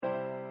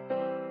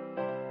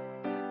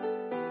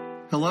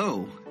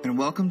Hello, and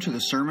welcome to the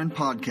Sermon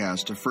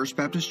Podcast of First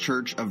Baptist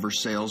Church of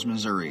Versailles,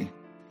 Missouri.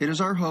 It is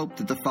our hope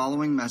that the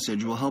following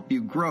message will help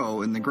you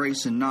grow in the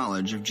grace and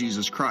knowledge of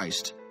Jesus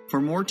Christ.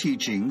 For more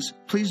teachings,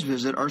 please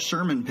visit our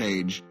sermon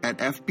page at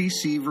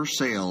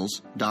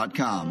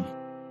fbcversailles.com.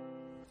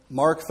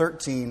 Mark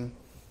 13,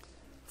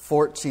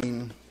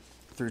 14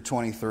 through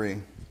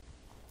 23.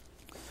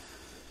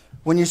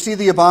 When you see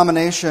the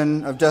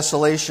abomination of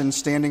desolation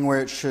standing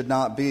where it should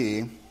not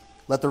be,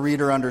 let the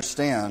reader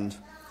understand.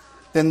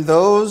 Then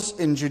those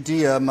in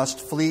Judea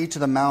must flee to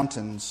the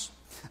mountains.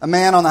 A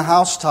man on the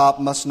housetop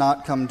must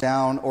not come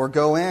down or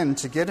go in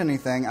to get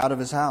anything out of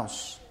his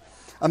house.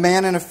 A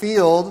man in a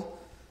field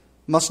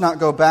must not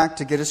go back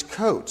to get his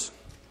coat.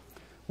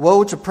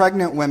 Woe to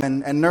pregnant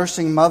women and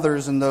nursing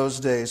mothers in those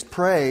days.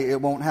 Pray it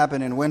won't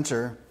happen in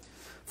winter.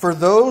 For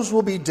those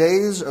will be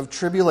days of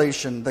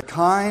tribulation, the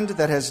kind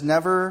that has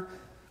never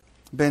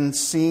been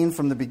seen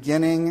from the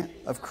beginning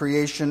of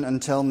creation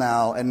until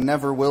now, and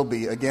never will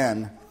be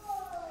again.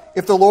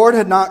 If the Lord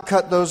had not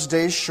cut those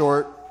days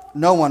short,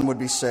 no one would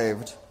be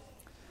saved.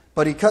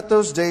 But he cut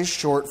those days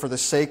short for the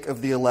sake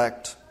of the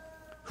elect,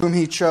 whom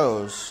he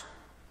chose.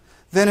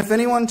 Then if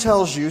anyone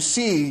tells you,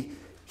 see,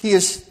 here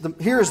is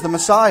the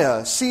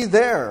Messiah, see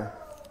there,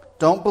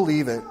 don't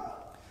believe it.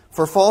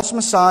 For false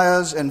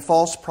messiahs and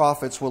false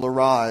prophets will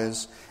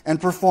arise and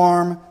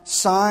perform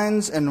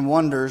signs and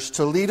wonders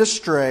to lead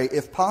astray,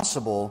 if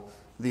possible,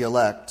 the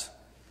elect.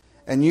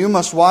 And you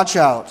must watch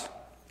out.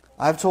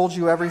 I've told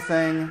you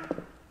everything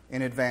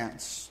in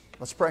advance.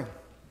 Let's pray.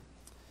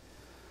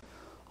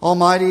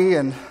 Almighty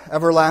and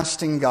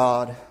everlasting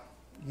God,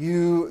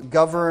 you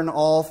govern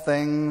all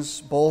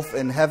things both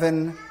in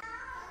heaven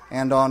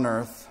and on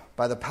earth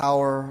by the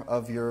power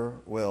of your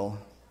will.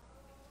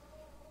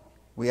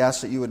 We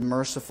ask that you would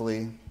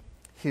mercifully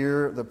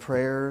hear the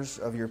prayers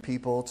of your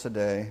people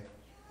today,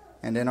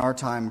 and in our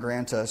time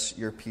grant us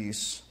your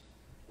peace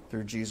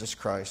through Jesus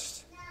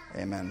Christ.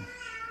 Amen.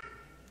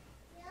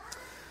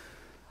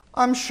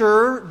 I'm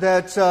sure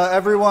that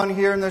everyone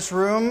here in this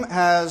room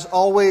has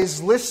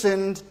always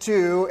listened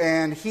to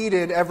and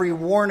heeded every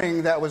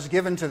warning that was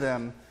given to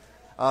them.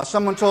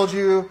 Someone told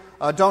you,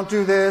 don't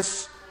do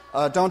this,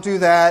 don't do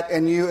that,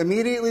 and you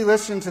immediately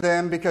listened to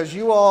them because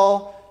you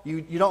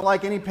don't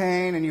like any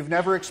pain and you've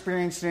never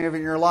experienced any of it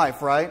in your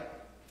life, right?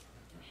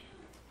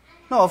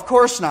 No, of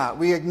course not.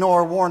 We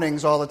ignore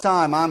warnings all the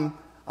time.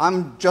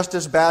 I'm just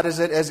as bad as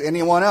it as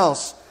anyone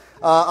else.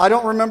 I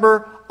don't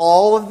remember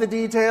all of the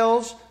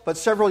details, but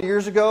several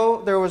years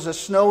ago, there was a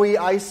snowy,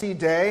 icy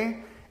day,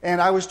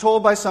 and I was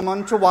told by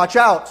someone to watch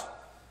out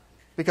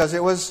because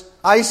it was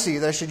icy,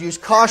 that I should use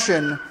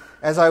caution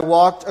as I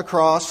walked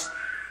across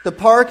the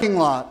parking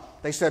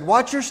lot. They said,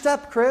 watch your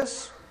step,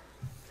 Chris.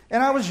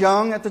 And I was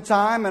young at the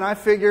time, and I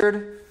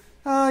figured,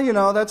 I'm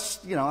not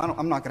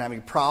going to have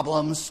any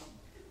problems.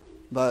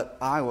 But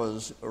I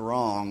was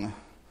wrong.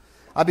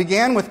 I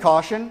began with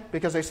caution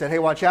because they said, hey,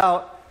 watch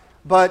out.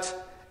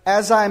 But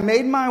as I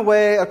made my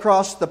way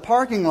across the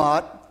parking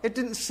lot, it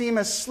didn't seem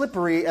as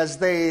slippery as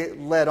they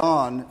led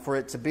on for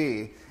it to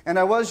be. And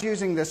I was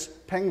using this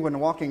penguin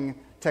walking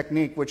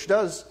technique, which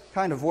does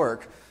kind of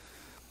work.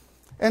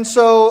 And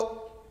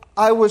so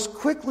I was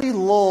quickly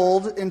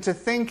lulled into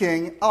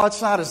thinking,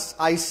 it's not as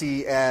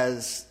icy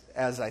as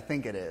I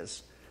think it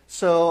is.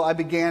 So I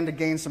began to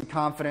gain some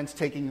confidence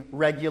taking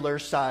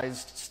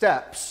regular-sized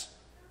steps.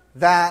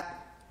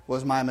 That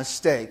was my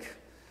mistake.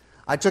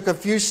 I took a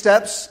few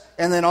steps,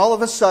 and then all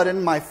of a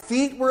sudden, my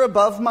feet were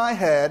above my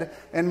head,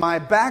 and my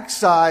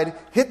backside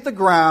hit the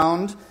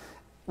ground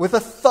with a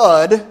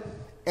thud,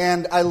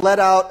 and I let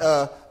out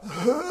a...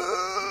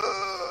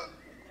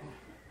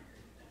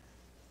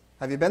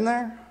 Have you been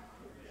there?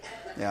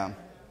 Yeah.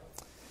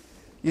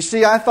 You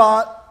see, I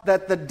thought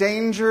that the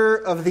danger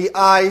of the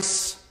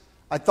ice...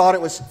 I thought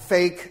it was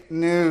fake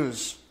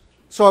news.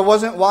 So I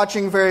wasn't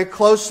watching very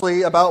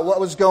closely about what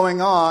was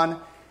going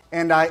on,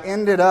 and I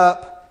ended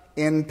up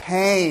in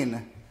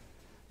pain.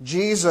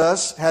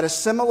 Jesus had a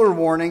similar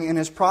warning in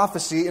his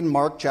prophecy in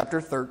Mark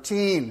chapter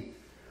 13.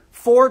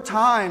 4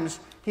 times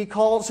he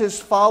calls his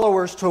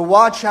followers to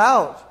watch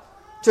out,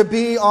 to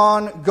be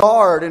on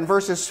guard. In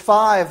verses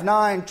 5,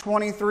 9,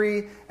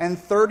 23, and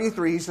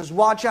 33, he says,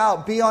 watch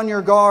out, be on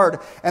your guard.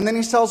 And then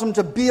he tells them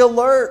to be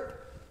alert.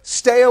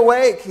 Stay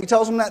awake. He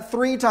tells them that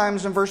 3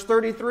 times in verse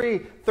 33,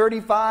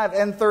 35,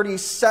 and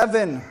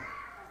 37.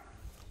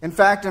 In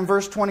fact, in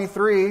verse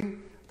 23,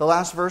 the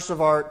last verse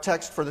of our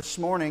text for this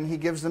morning, he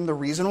gives them the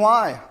reason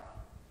why.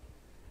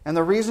 And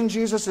the reason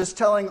Jesus is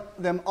telling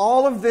them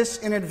all of this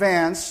in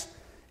advance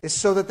is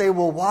so that they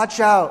will watch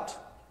out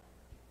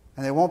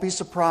and they won't be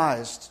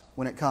surprised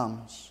when it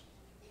comes.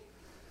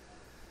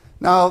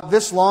 Now,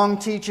 this long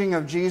teaching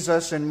of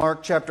Jesus in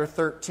Mark chapter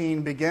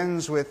 13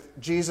 begins with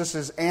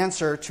Jesus'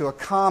 answer to a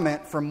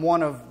comment from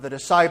one of the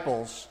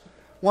disciples.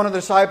 One of the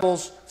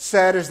disciples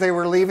said as they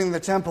were leaving the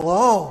temple,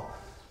 "Oh,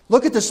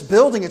 look at this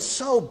building. It's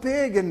so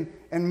big and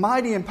and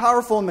mighty and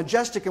powerful and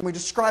majestic, and we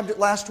described it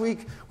last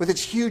week with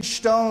its huge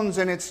stones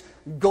and its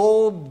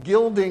gold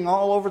gilding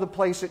all over the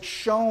place. It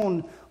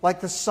shone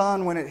like the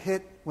sun when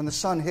the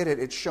sun hit it,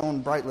 it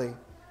shone brightly.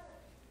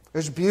 It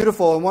was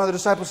beautiful, and one of the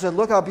disciples said,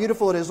 "Look how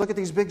beautiful it is. Look at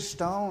these big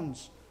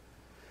stones."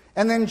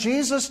 And then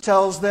Jesus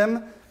tells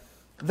them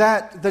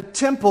that the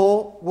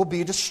temple will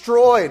be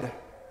destroyed.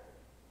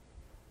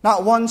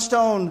 Not one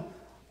stone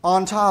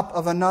on top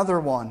of another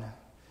one.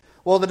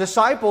 Well, the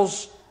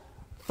disciples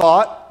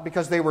thought,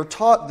 because they were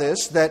taught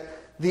this, that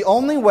the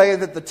only way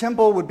that the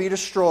temple would be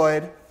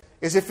destroyed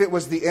is if it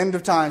was the end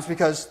of times,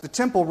 because the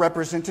temple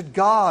represented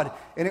God,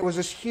 and it was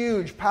this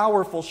huge,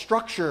 powerful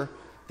structure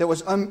that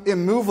was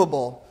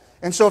immovable.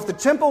 And so if the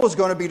temple was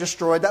going to be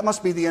destroyed, that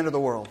must be the end of the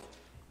world.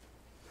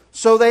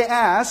 So they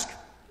ask,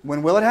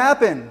 when will it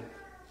happen?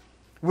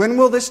 When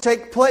will this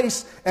take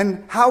place?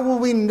 And how will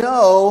we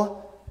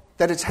know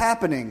that it's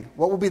happening?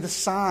 What will be the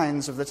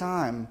signs of the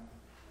time?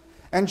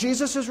 And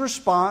Jesus'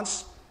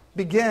 response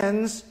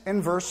begins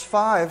in verse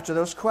 5 to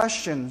those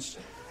questions.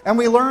 And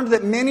we learned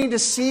that many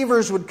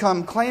deceivers would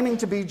come claiming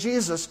to be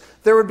Jesus.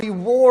 There would be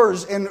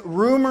wars and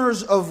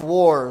rumors of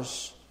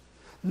wars.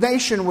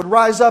 Nation would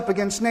rise up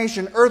against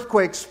nation,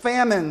 earthquakes,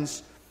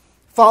 famines.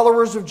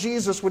 Followers of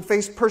Jesus would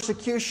face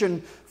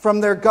persecution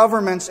from their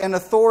governments and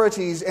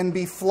authorities and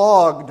be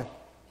flogged.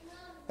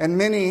 And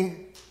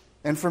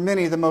for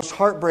many, the most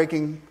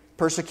heartbreaking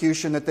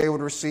persecution that they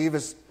would receive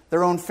is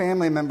their own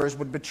family members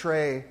would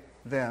betray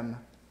them.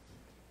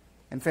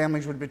 And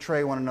families would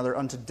betray one another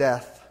unto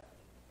death.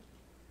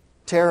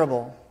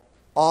 Terrible,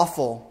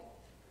 awful,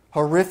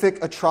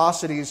 horrific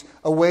atrocities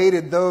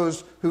awaited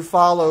those who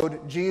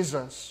followed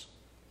Jesus.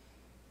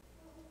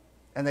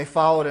 And they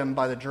followed him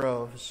by the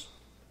droves.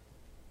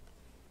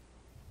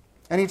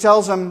 And he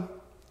tells them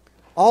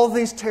all of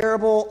these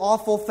terrible,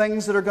 awful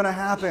things that are going to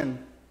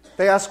happen.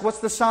 They ask, what's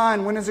the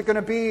sign? When is it going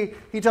to be?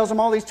 He tells them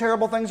all these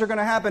terrible things are going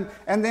to happen.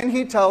 And then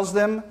he tells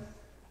them,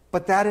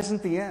 but that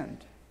isn't the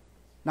end.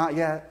 Not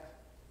yet.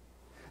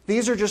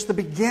 These are just the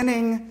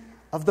beginning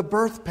of the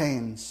birth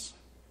pains.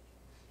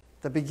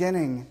 The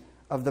beginning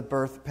of the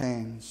birth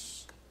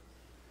pains.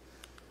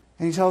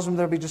 And he tells them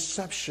there'll be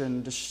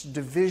deception,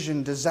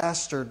 division,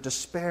 disaster,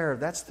 despair.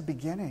 That's the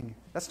beginning.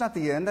 That's not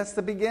the end, that's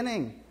the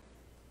beginning.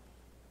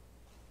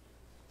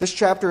 This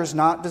chapter is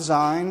not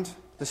designed,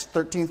 this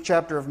 13th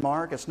chapter of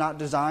Mark, it's not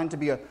designed to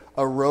be a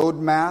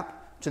roadmap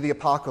to the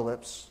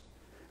apocalypse.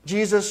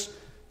 Jesus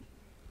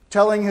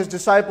telling his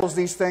disciples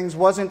these things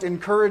wasn't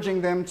encouraging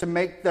them to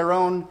make their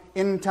own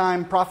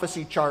end-time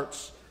prophecy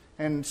charts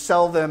and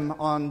sell them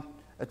on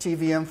a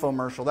TV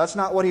infomercial. That's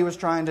not what he was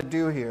trying to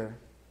do here.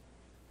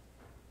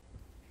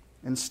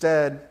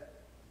 Instead,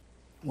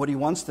 what he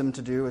wants them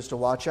to do is to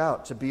watch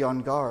out, to be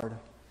on guard.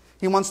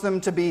 He wants them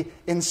to be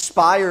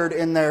inspired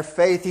in their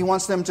faith. He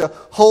wants them to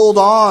hold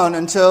on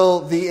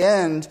until the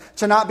end,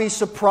 to not be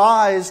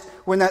surprised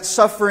when that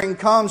suffering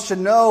comes, to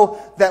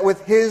know that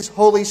with His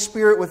Holy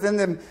Spirit within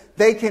them,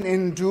 they can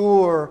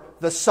endure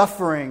the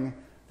suffering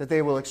that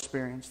they will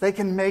experience. They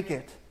can make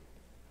it.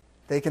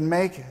 They can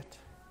make it.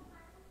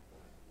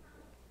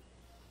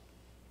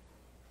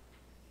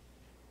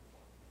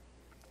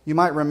 You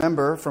might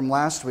remember from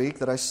last week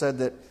that I said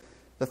that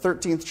the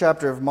 13th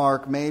chapter of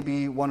Mark may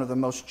be one of the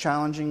most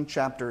challenging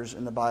chapters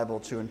in the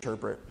Bible to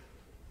interpret.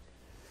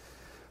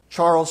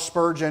 Charles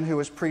Spurgeon, who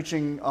was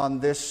preaching on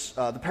this,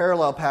 the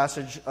parallel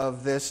passage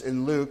of this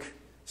in Luke,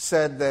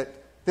 said that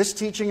this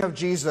teaching of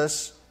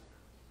Jesus,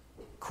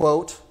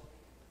 quote,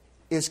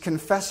 is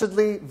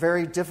confessedly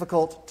very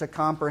difficult to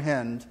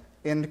comprehend,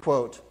 end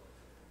quote.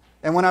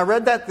 And when I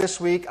read that this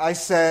week, I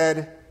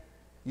said,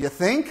 you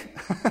think?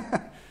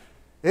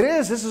 It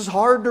is. This is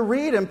hard to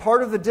read, and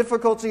part of the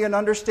difficulty in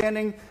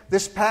understanding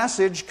this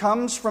passage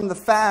comes from the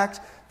fact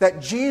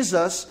that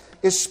Jesus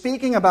is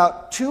speaking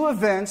about two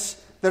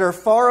events that are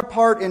far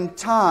apart in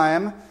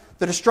time,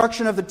 the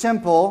destruction of the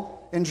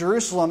temple in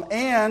Jerusalem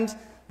and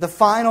the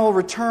final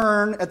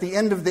return at the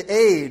end of the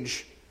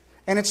age.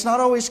 And it's not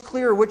always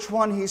clear which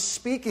one he's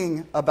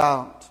speaking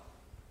about.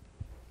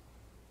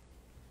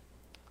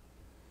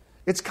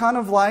 It's kind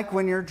of like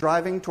when you're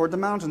driving toward the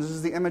mountains. This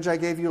is the image I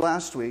gave you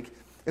last week.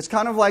 It's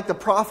kind of like the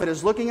prophet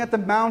is looking at the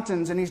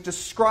mountains and he's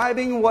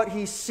describing what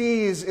he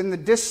sees in the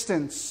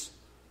distance.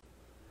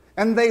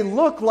 And they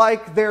look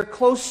like they're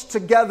close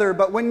together,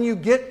 but when you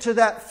get to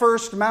that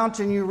first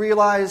mountain, you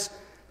realize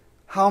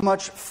how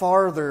much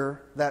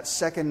farther that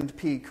second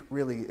peak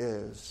really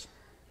is.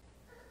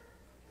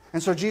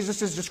 And so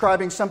Jesus is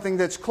describing something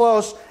that's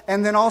close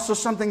and then also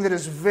something that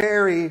is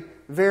very,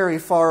 very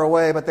far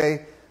away, but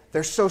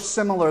they're so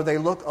similar, they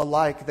look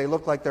alike, they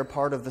look like they're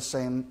part of the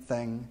same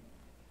thing.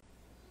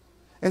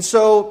 And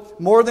so,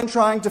 more than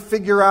trying to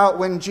figure out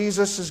when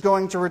Jesus is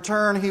going to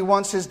return, He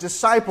wants His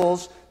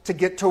disciples to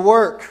get to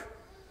work.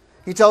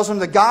 He tells them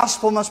the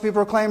gospel must be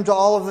proclaimed to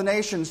all of the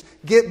nations.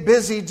 Get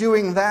busy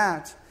doing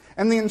that.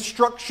 And the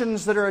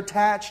instructions that are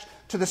attached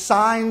to the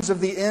signs of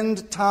the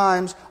end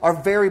times are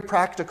very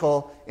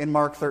practical in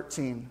Mark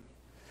 13.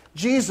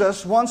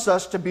 Jesus wants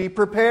us to be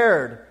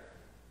prepared.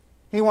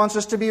 He wants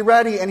us to be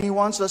ready, and He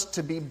wants us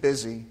to be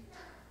busy.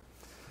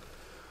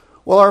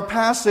 Well, our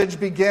passage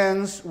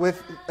begins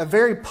with a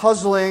very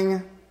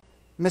puzzling,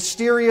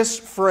 mysterious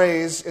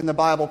phrase in the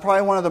Bible,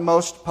 probably one of the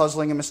most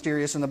puzzling and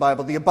mysterious in the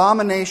Bible, the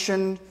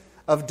abomination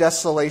of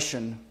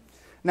desolation.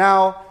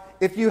 Now,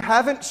 if you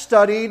haven't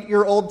studied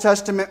your Old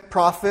Testament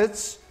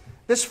prophets,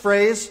 this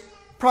phrase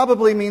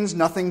probably means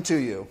nothing to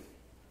you.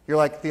 You're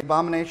like, the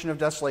abomination of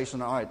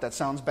desolation. All right, that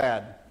sounds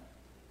bad.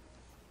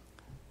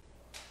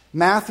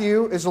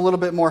 Matthew is a little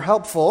bit more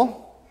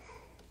helpful.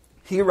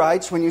 He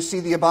writes, when you see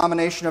the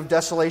abomination of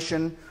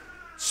desolation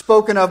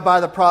spoken of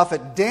by the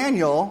prophet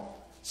Daniel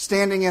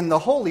standing in the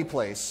holy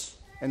place,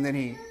 and then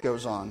he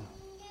goes on.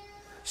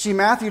 See,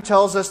 Matthew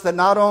tells us that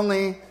not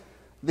only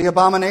the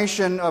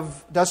abomination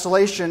of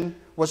desolation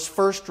was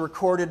first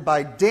recorded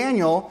by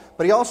Daniel,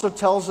 but he also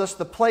tells us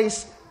the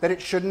place that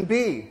it shouldn't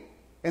be,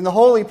 in the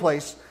holy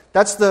place.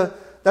 That's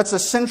a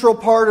central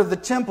part of the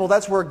temple.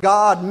 That's where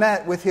God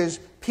met with His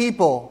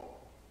people.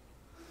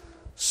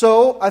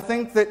 So, I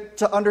think that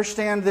to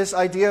understand this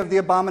idea of the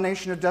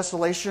abomination of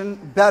desolation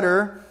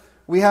better,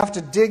 we have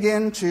to dig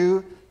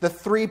into the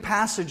 3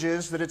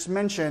 passages that it's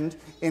mentioned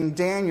in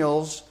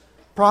Daniel's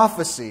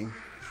prophecy.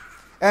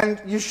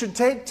 And you should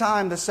take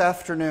time this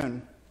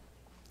afternoon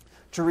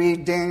to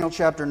read Daniel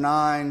chapter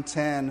 9,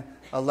 10,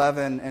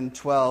 11, and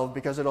 12,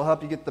 because it'll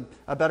help you get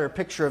a better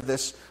picture of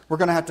this. We're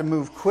going to have to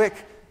move quick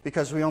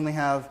because we only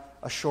have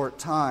a short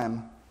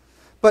time.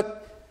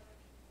 But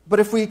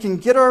if we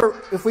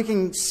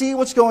can see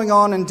what's going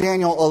on in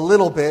Daniel a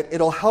little bit,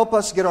 it'll help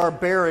us get our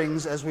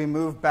bearings as we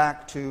move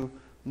back to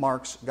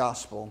Mark's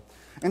gospel.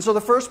 And so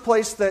the first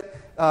place that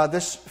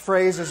this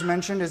phrase is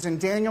mentioned is in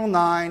Daniel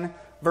 9,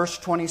 verse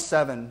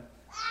 27.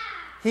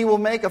 He will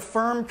make a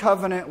firm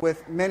covenant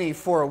with many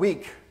for a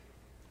week,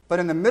 but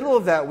in the middle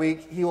of that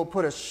week, He will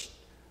put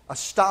a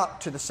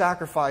stop to the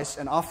sacrifice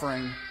and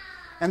offering.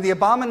 And the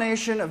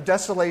abomination of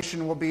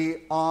desolation will be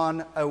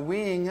on a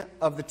wing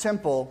of the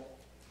temple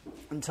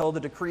until the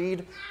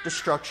decreed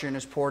destruction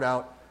is poured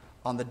out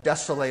on the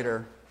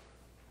desolator.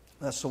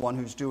 That's the one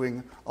who's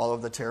doing all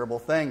of the terrible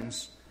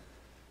things.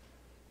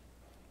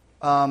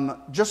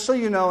 Just so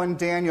you know, in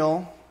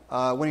Daniel,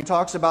 when he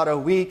talks about a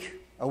week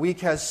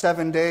has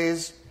 7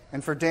 days,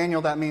 and for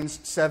Daniel that means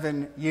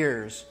 7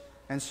 years.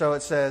 And so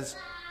it says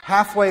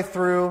halfway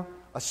through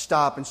a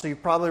stop. And so you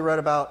probably read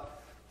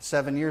about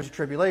 7 years of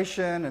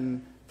tribulation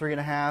and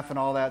 3.5 and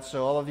all that.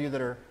 So all of you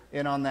that are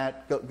in on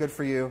that, good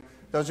for you.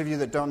 Those of you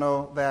that don't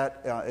know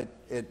that,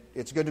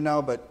 it's good to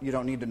know, but you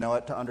don't need to know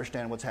it to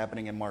understand what's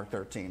happening in Mark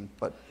 13.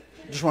 But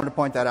just wanted to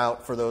point that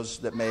out for those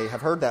that may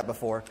have heard that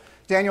before.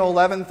 Daniel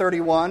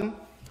 11:31,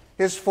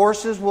 His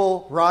forces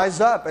will rise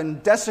up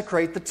and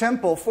desecrate the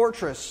temple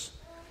fortress.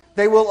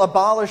 They will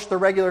abolish the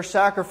regular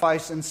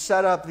sacrifice and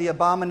set up the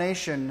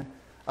abomination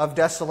of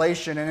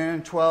desolation. And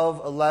in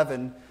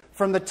 12:11,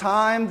 from the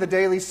time the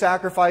daily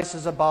sacrifice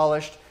is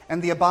abolished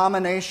and the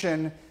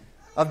abomination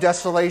of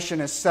desolation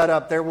is set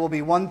up, there will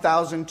be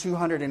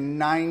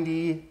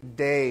 1,290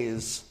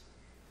 days.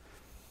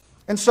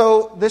 And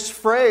so this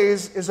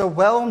phrase is a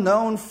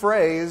well-known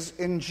phrase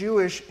in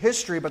Jewish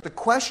history, but the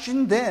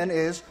question then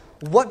is,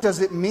 what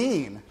does it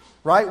mean?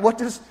 Right? What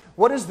does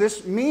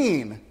this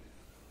mean?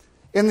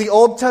 In the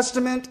Old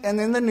Testament and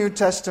in the New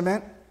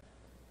Testament,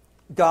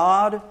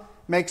 God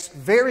makes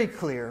very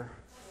clear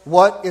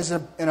what is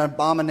an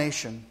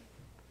abomination.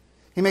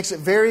 He makes it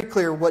very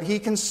clear what He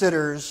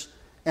considers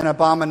an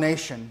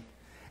abomination.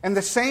 And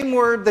the same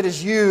word that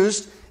is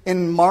used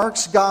in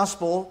Mark's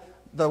gospel,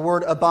 the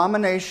word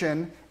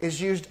abomination, is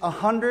used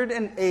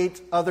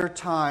 108 other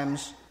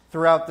times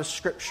throughout the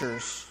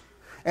Scriptures.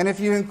 And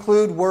if you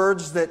include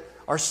words that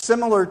are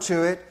similar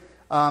to it,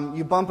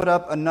 you bump it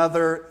up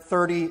another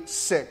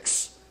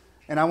 36.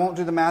 And I won't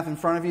do the math in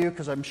front of you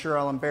because I'm sure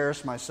I'll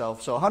embarrass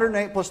myself. So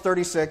 108 plus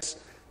 36,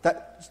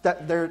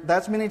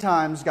 that's many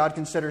times God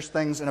considers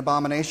things an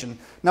abomination.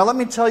 Now let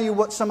me tell you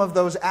what some of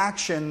those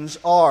actions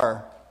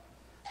are.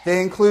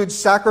 They include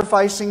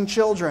sacrificing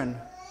children.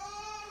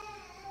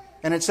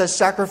 And it says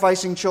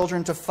sacrificing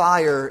children to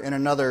fire in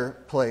another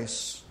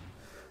place.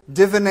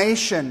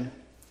 Divination,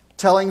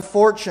 telling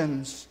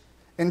fortunes,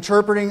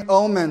 interpreting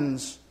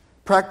omens,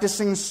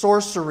 practicing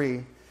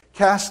sorcery,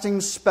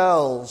 casting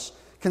spells,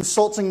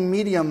 consulting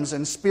mediums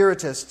and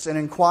spiritists, and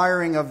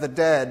inquiring of the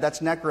dead.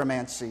 That's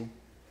necromancy.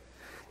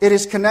 It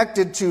is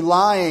connected to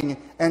lying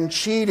and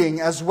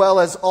cheating, as well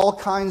as all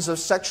kinds of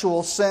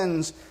sexual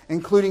sins,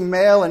 including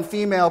male and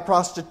female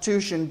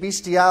prostitution,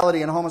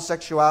 bestiality, and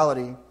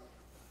homosexuality.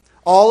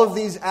 All of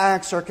these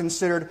acts are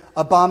considered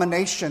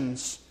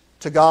abominations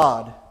to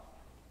God.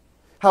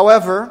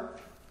 However,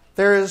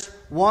 there is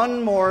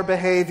one more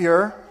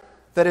behavior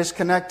that is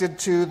connected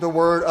to the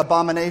word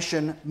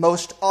abomination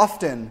most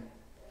often,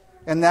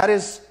 and that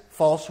is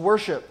false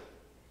worship.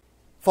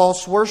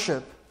 False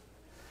worship.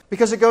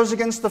 Because it goes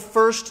against the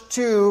first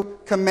two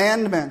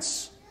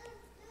commandments.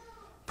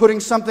 Putting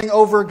something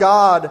over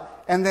God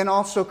and then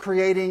also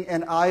creating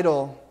an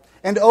idol.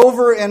 And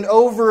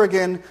over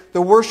again,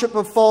 the worship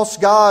of false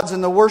gods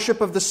and the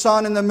worship of the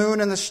sun and the moon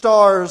and the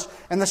stars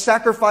and the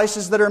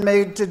sacrifices that are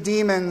made to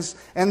demons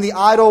and the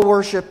idol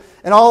worship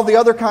and all the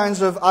other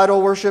kinds of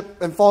idol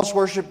worship and false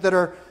worship that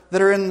are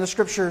in the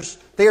Scriptures,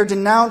 they are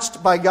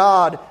denounced by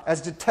God as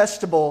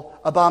detestable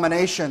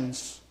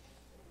abominations.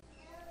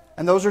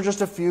 And those are just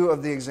a few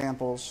of the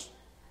examples.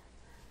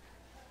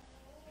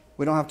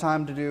 We don't have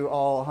time to do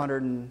all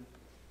 100 and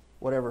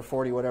whatever,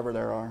 40, whatever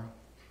there are.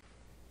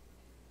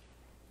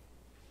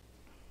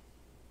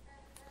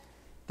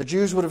 The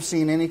Jews would have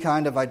seen any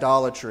kind of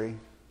idolatry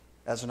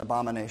as an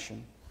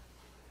abomination,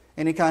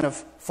 any kind of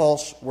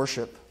false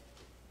worship,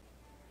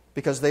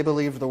 because they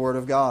believed the Word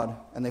of God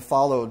and they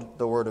followed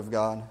the Word of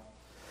God.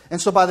 And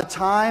so by the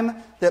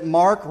time that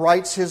Mark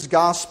writes his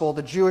gospel,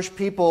 the Jewish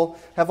people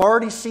have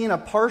already seen a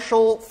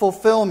partial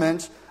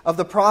fulfillment of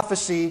the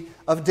prophecy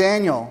of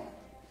Daniel.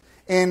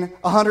 In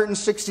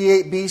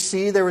 168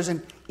 BC, there was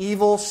an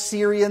evil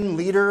Syrian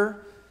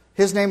leader.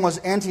 His name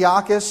was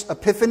Antiochus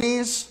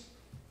Epiphanes.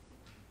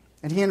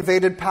 And he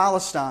invaded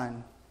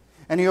Palestine.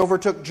 And he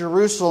overtook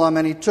Jerusalem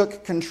and he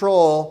took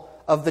control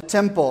of the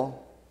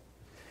temple.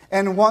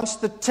 And once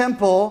the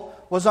temple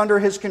was under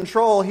his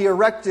control, he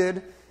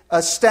erected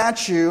a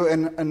statue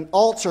and an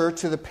altar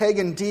to the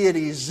pagan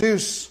deity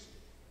Zeus,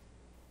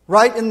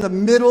 right in the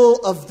middle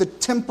of the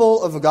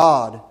temple of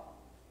God.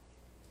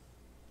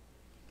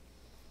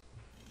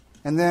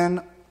 And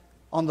then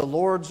on the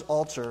Lord's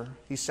altar,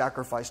 he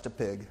sacrificed a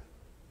pig.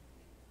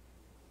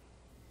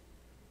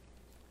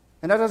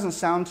 And that doesn't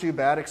sound too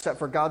bad, except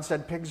for God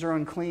said pigs are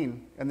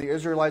unclean, and the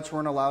Israelites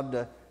weren't allowed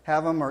to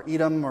have them or eat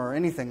them or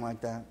anything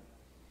like that.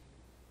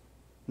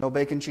 No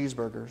bacon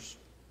cheeseburgers.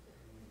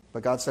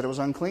 But God said it was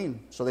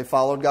unclean, so they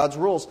followed God's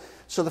rules.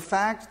 So the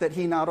fact that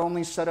he not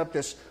only set up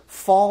this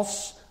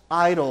false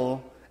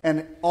idol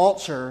and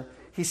altar,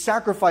 he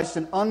sacrificed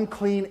an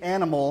unclean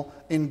animal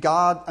in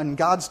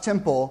God's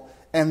temple,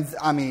 and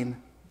it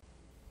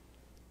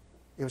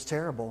was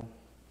terrible.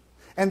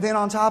 And then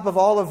on top of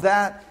all of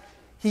that,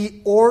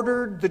 he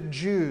ordered the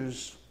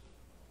Jews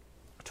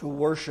to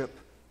worship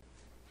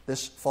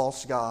this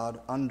false god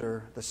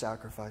under the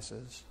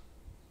sacrifices.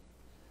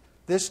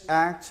 This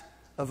act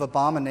of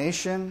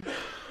abomination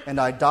and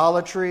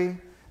idolatry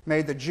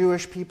made the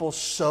Jewish people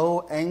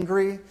so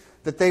angry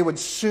that they would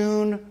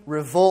soon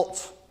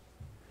revolt.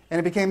 And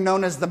it became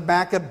known as the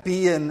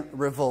Maccabean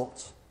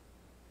Revolt.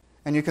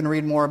 And you can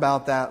read more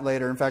about that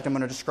later. In fact, I'm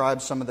going to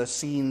describe some of the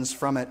scenes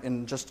from it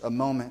in just a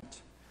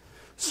moment.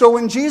 So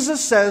when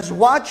Jesus says,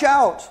 watch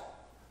out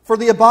for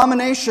the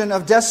abomination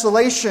of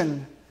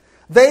desolation,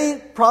 they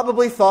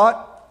probably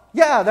thought,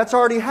 yeah, that's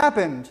already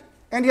happened.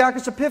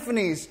 Antiochus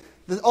Epiphanes,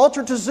 the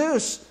altar to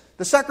Zeus,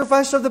 the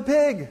sacrifice of the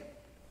pig.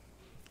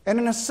 And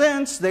in a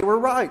sense, they were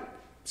right.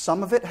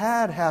 Some of it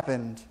had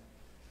happened.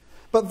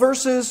 But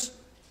verses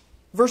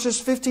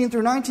 15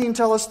 through 19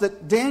 tell us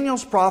that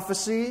Daniel's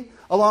prophecy,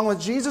 along with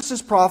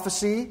Jesus'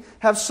 prophecy,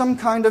 have some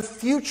kind of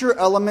future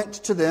element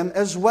to them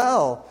as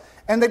well.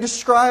 And they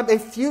describe a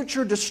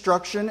future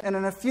destruction and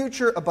a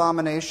future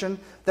abomination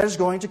that is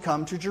going to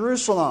come to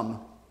Jerusalem.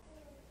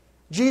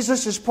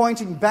 Jesus is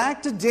pointing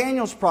back to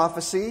Daniel's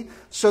prophecy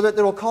so that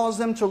it will cause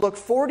them to look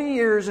 40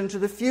 years into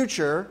the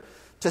future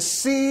to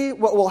see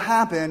what will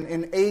happen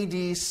in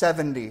AD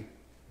 70.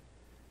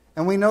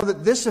 And we know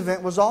that this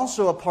event was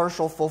also a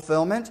partial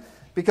fulfillment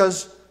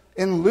because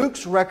in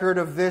Luke's record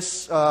of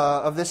this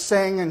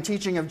saying and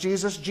teaching of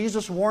Jesus,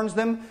 Jesus warns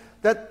them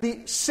that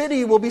the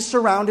city will be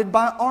surrounded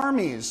by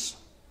armies.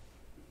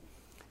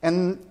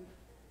 And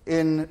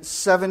in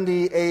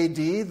 70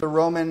 AD, the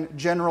Roman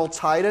general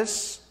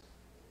Titus,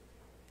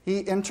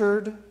 he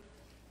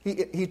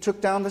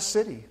took down the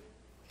city.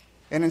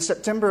 And in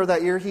September of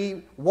that year,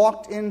 he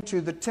walked into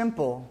the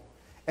temple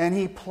and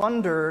he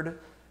plundered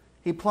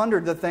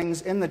the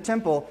things in the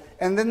temple.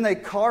 And then they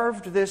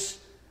carved this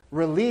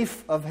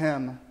relief of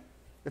him.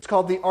 It's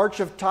called the Arch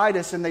of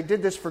Titus, and they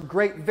did this for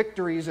great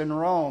victories in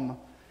Rome.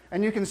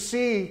 And you can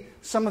see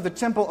some of the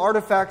temple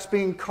artifacts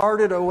being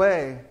carted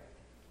away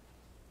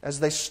as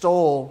they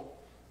stole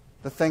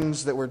the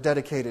things that were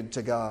dedicated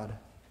to God.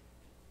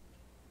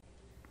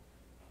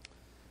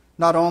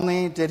 Not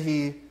only did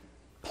he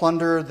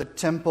plunder the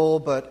temple,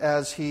 but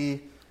as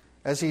he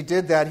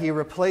did that, he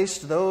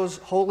replaced those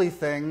holy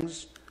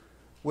things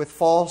with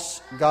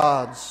false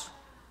gods.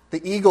 The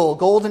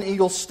golden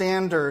eagle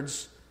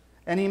standards,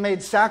 and he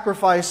made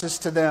sacrifices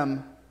to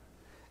them.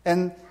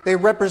 And they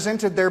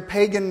represented their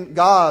pagan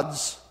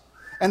gods.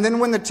 And then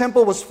when the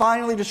temple was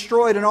finally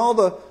destroyed and all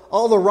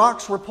the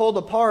rocks were pulled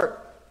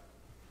apart,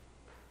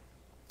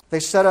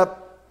 they set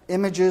up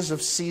images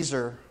of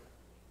Caesar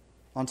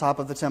on top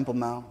of the Temple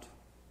Mount,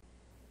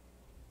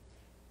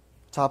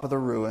 top of the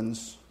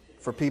ruins,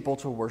 for people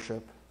to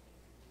worship.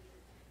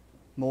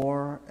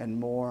 More and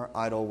more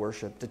idol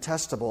worship,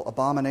 detestable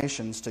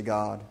abominations to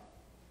God.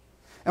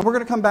 And we're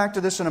going to come back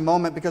to this in a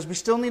moment because we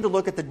still need to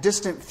look at the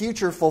distant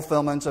future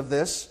fulfillments of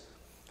this.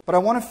 But I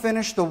want to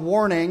finish the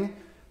warning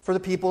for the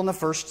people in the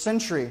first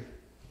century.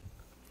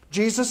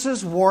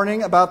 Jesus'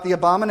 warning about the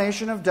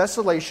abomination of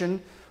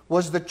desolation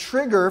was the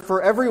trigger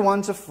for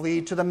everyone to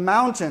flee to the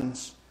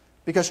mountains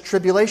because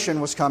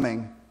tribulation was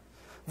coming.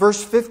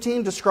 Verse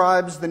 15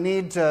 describes the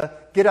need to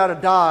get out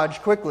of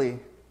Dodge quickly.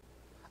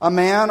 A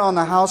man on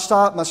the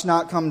housetop must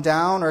not come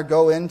down or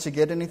go in to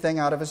get anything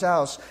out of his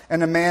house,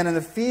 and a man in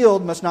the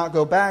field must not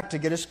go back to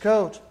get his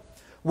coat.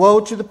 Woe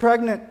to the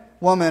pregnant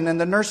woman and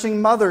the nursing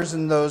mothers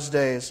in those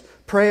days.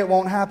 Pray it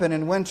won't happen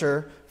in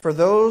winter, for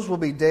those will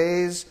be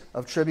days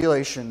of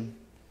tribulation.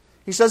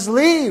 He says,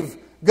 leave,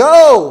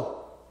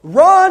 go,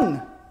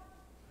 run.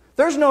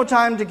 There's no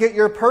time to get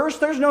your purse.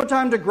 There's no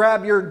time to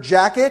grab your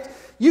jacket.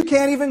 You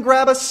can't even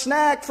grab a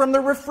snack from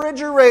the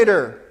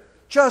refrigerator.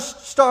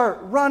 Just start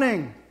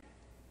running.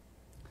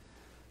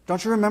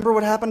 Don't you remember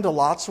what happened to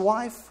Lot's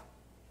wife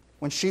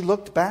when she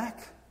looked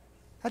back?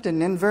 That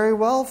didn't end very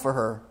well for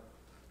her.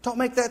 Don't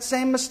make that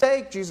same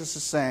mistake, Jesus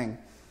is saying.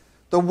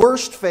 The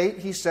worst fate,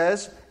 he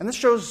says, and this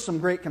shows some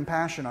great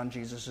compassion on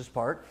Jesus'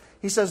 part.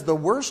 He says the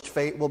worst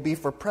fate will be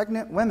for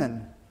pregnant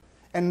women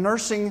and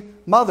nursing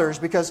mothers,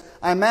 because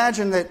I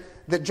imagine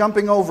that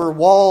jumping over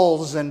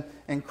walls and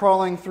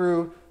crawling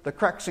through the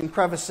cracks and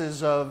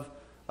crevices of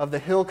the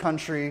hill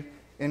country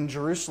in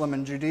Jerusalem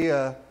and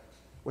Judea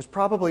was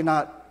probably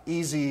not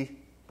easy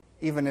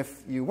even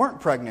if you weren't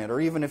pregnant or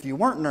even if you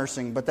weren't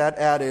nursing, but that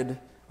added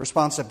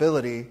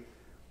responsibility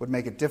would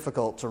make it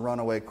difficult to run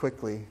away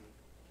quickly.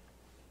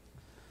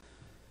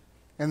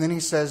 And then he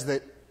says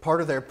that part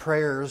of their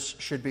prayers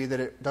should be that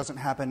it doesn't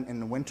happen in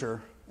the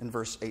winter in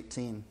verse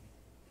 18.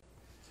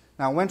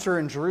 Now, winter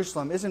in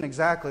Jerusalem isn't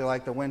exactly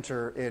like the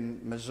winter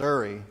in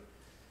Missouri.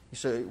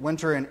 So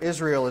winter in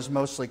Israel is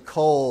mostly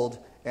cold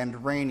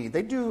and rainy.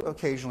 They do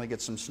occasionally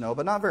get some snow,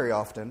 but not very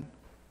often.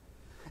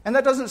 And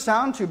that doesn't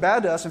sound too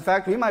bad to us. In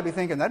fact, we might be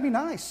thinking, that'd be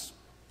nice.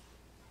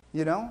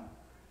 You know?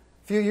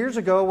 A few years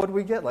ago, what did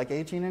we get? Like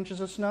 18 inches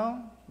of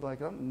snow?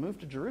 Like, oh, move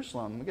to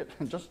Jerusalem. We get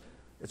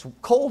it's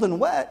cold and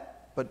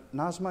wet, but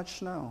not as much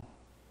snow.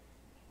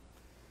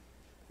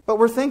 But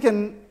we're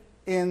thinking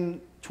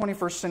in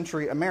 21st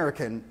century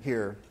American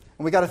here.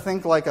 And we got to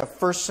think like a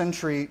first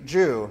century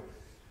Jew.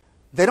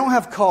 They don't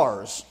have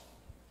cars.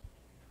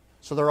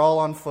 So they're all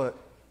on foot.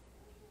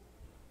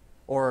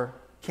 Or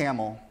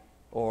camel.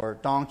 Or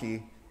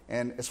donkey.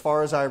 And as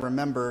far as I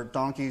remember,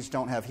 donkeys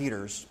don't have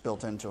heaters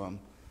built into them.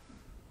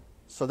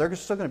 So they're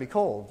still going to be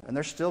cold, and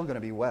they're still going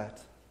to be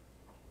wet.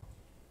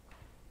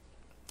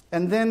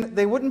 And then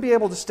they wouldn't be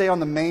able to stay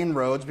on the main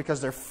roads because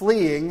they're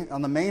fleeing.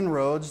 On the main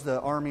roads, the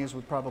armies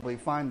would probably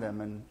find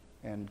them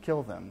and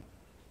kill them.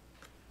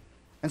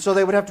 And so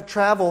they would have to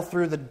travel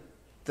through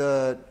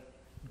the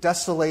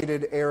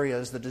desolated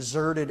areas, the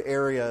deserted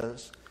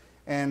areas.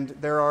 And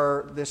there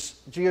are this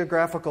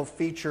geographical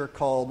feature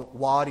called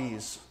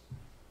wadis,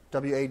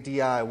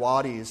 W-A-D-I,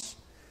 wadis.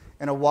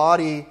 And a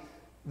wadi,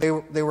 they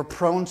were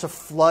prone to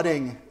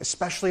flooding,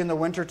 especially in the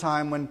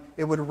wintertime when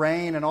it would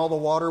rain and all the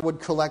water would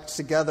collect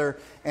together,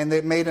 and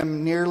it made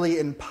them nearly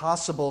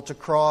impossible to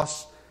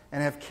cross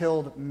and have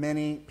killed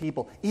many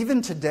people.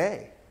 Even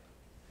today.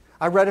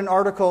 I read an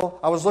article,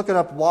 I was looking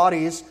up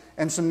wadis,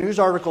 and some news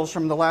articles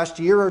from the last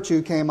year or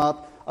two came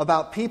up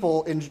about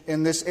people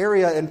in this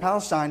area in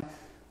Palestine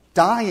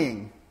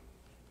dying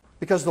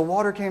because the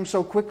water came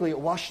so quickly, it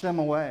washed them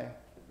away.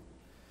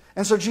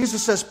 And so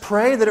Jesus says,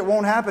 pray that it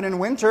won't happen in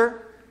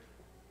winter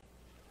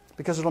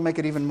because it'll make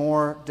it even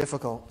more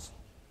difficult.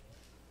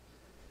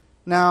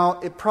 Now,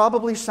 it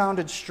probably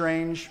sounded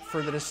strange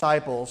for the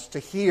disciples to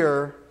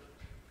hear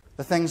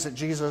the things that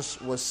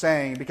Jesus was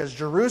saying because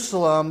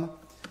Jerusalem,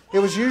 it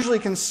was usually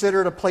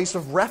considered a place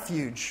of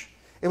refuge.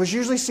 It was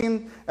usually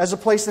seen as a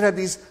place that had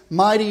these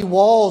mighty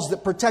walls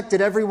that protected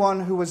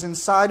everyone who was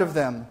inside of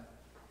them.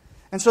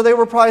 And so they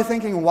were probably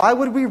thinking, why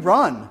would we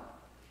run?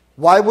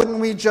 Why wouldn't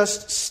we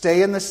just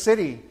stay in the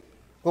city?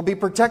 We'll be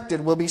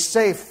protected. We'll be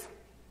safe.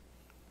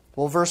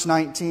 Well, verse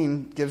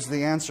 19 gives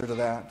the answer to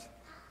that.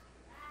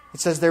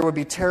 It says, there would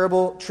be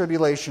terrible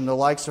tribulation, the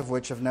likes of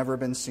which have never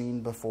been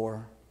seen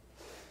before.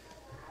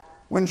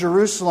 When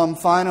Jerusalem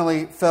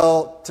finally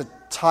fell to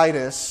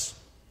Titus,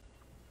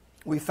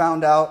 we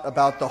found out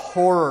about the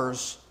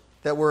horrors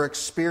that were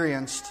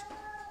experienced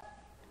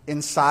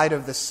inside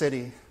of the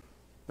city.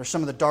 They're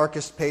some of the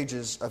darkest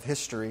pages of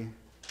history.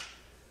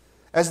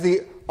 As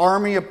the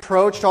army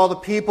approached, all the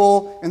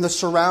people in the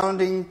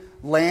surrounding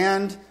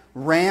land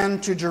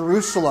ran to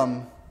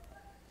Jerusalem.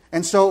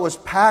 And so it was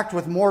packed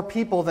with more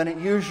people than it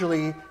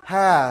usually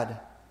had.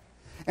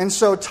 And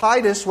so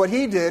Titus, what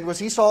he did was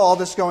he saw all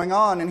this going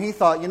on and he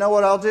thought, you know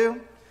what I'll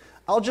do?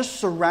 I'll just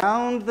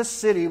surround the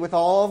city with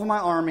all of my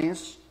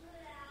armies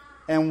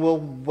and we'll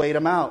wait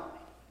them out.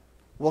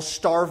 We'll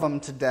starve them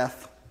to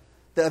death.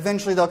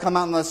 Eventually they'll come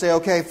out and they'll say,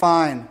 okay,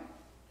 fine.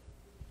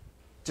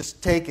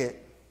 Just take it.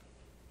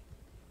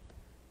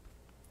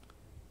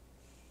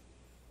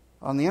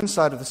 On the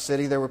inside of the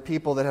city, there were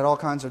people that had all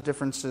kinds of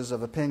differences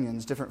of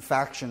opinions, different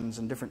factions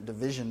and different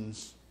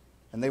divisions,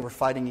 and they were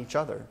fighting each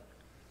other.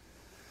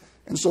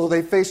 And so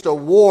they faced a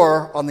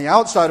war on the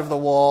outside of the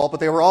wall,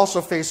 but they were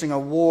also facing a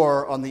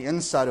war on the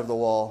inside of the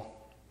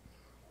wall.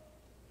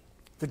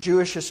 The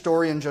Jewish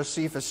historian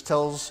Josephus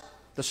tells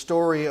the the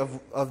story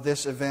of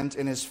this event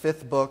in his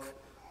 5th book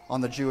on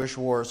the Jewish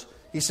wars.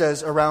 He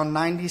says around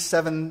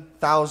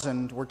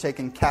 97,000 were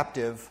taken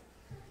captive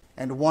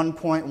and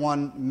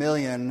 1.1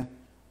 million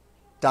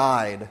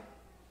died.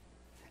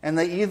 And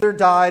they either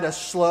died a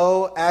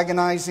slow,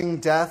 agonizing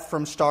death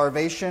from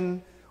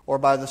starvation or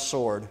by the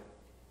sword.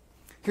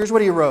 Here's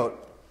what he wrote.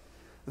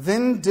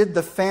 Then did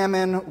the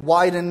famine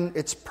widen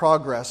its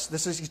progress.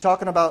 He's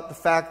talking about the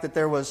fact that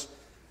there was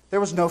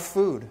no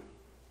food.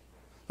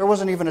 There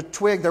wasn't even a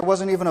twig. There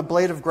wasn't even a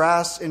blade of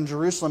grass in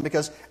Jerusalem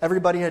because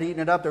everybody had eaten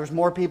it up. There was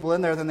more people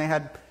in there than they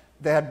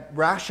had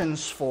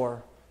rations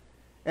for.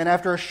 And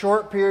after a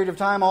short period of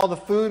time, all the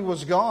food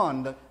was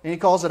gone. And he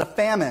calls it a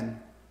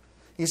famine.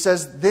 He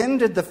says, then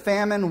did the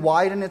famine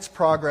widen its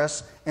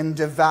progress and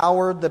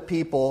devoured the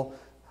people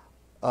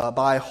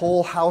by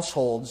whole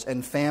households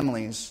and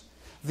families.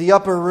 The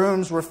upper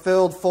rooms were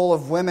filled full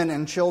of women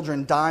and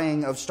children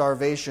dying of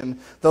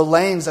starvation. The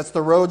lanes, that's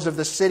the roads of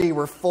the city,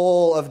 were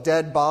full of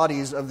dead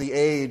bodies of the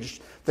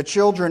aged. The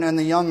children and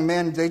the young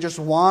men, they just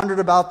wandered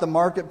about the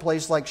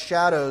marketplace like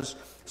shadows,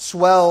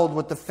 swelled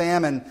with the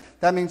famine.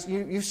 That means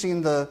you've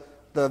seen the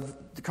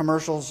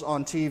commercials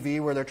on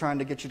TV where they're trying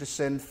to get you to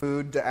send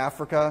food to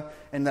Africa,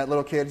 and that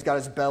little kid's got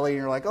his belly, and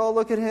you're like, oh,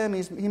 look at him,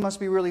 he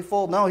must be really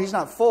full. No, he's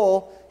not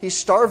full. He's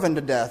starving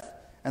to death.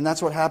 And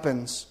that's what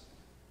happens.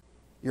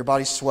 Your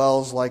body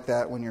swells like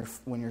that when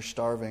you're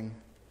starving.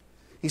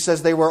 He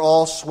says they were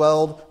all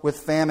swelled with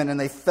famine, and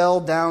they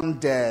fell down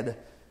dead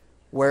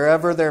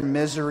wherever their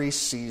misery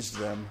seized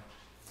them.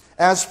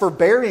 As for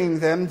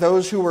burying them,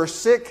 those who were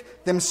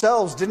sick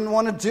themselves didn't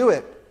want to do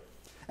it.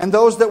 And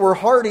those that were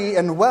hearty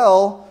and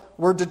well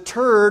were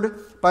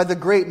deterred by the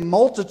great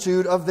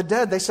multitude of the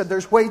dead. They said,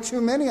 there's way too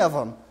many of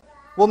them.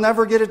 We'll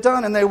never get it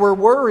done. And they were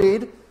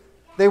worried.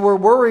 They were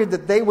worried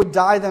that they would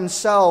die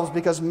themselves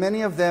because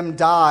many of them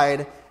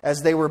died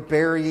as they were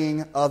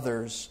burying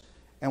others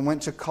and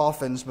went to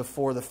coffins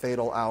before the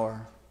fatal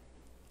hour.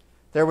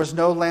 There was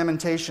no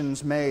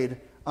lamentations made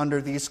under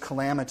these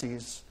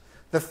calamities.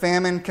 The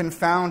famine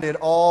confounded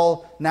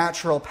all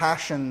natural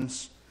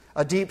passions.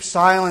 A deep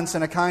silence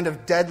and a kind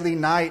of deadly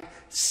night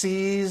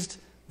seized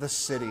the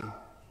city.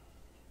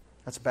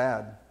 That's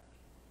bad.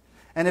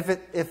 And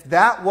if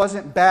that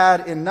wasn't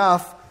bad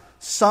enough,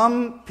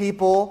 some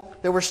people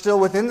that were still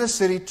within the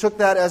city took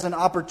that as an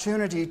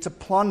opportunity to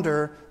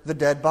plunder the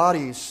dead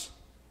bodies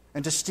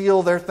and to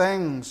steal their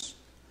things.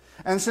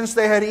 And since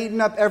they had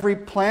eaten up every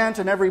plant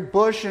and every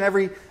bush and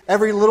every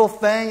little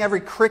thing,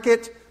 every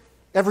cricket,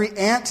 every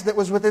ant that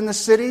was within the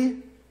city,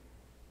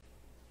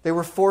 they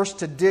were forced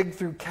to dig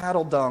through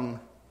cattle dung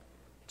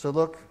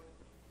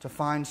to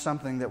find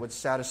something that would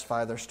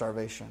satisfy their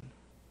starvation.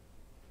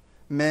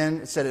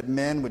 It said that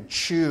men would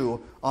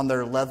chew on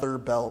their leather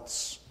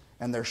belts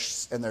and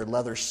their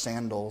leather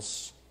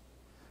sandals.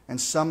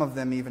 And some of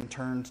them even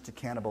turned to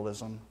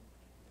cannibalism.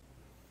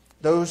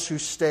 Those who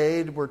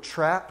stayed were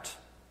trapped,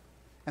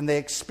 and they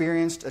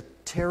experienced a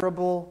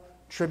terrible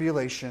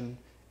tribulation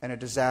and a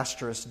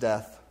disastrous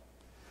death.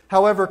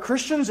 However,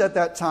 Christians at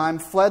that time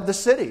fled the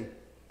city.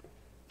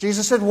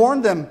 Jesus had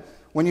warned them,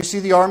 when you see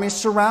the armies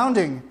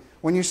surrounding,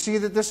 when you see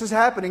that this is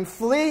happening,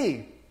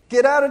 flee.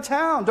 Get out of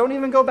town. Don't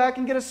even go back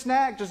and get a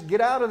snack. Just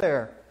get out of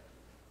there.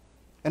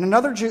 And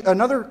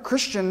another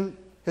Christian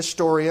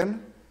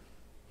historian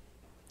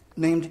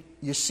named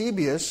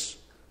Eusebius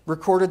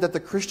recorded that the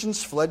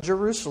Christians fled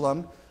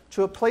Jerusalem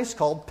to a place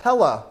called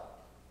Pella.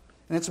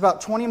 And it's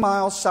about 20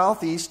 miles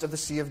southeast of the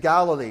Sea of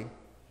Galilee.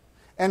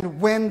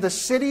 And when the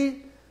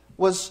city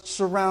was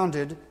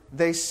surrounded,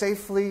 they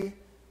safely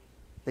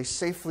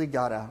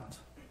got out.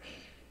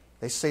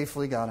 They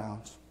safely got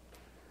out.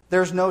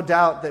 There's no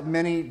doubt that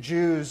many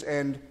Jews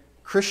and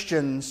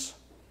Christians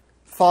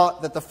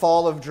thought that the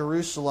fall of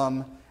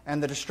Jerusalem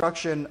and the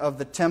destruction of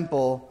the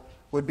temple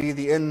would be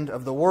the end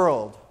of the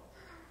world.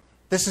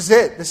 This is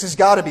it. This has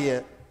got to be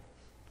it.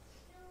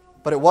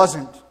 But it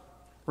wasn't.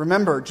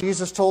 Remember,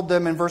 Jesus told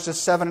them in verses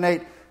 7 and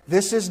 8,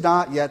 this is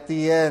not yet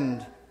the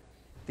end.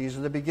 These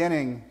are the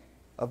beginning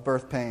of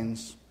birth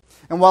pains.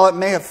 And while it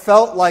may have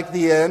felt like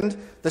the end,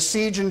 the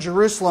siege in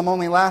Jerusalem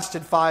only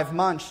lasted 5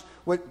 months,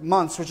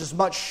 which is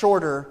much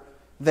shorter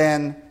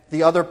than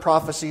the other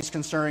prophecies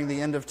concerning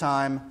the end of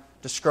time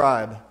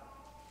describe.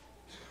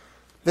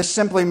 This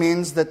simply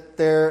means that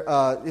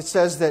it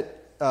says that,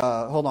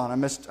 hold on,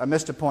 I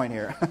missed a point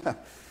here.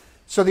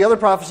 So the other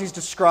prophecies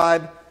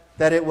describe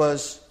that it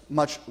was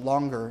much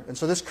longer. And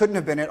so this couldn't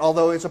have been it,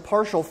 although it's a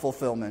partial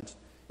fulfillment.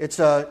 It's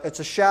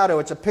a shadow,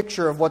 it's a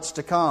picture of what's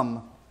to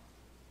come.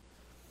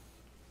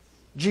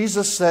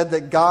 Jesus said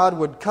that God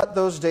would cut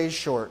those days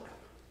short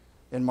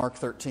in Mark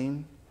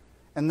 13.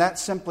 And that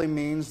simply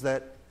means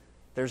that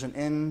there's an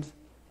end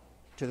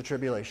to the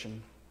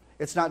tribulation.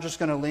 It's not just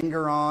going to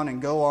linger on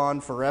and go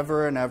on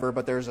forever and ever,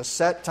 but there's a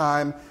set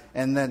time,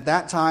 and then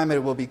that time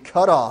it will be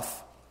cut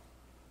off.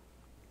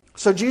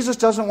 So Jesus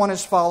doesn't want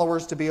his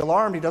followers to be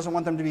alarmed. He doesn't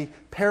want them to be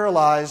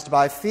paralyzed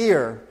by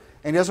fear.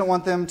 And he doesn't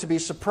want them to be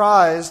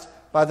surprised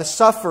by the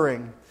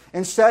suffering.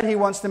 Instead, he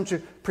wants them to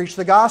preach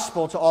the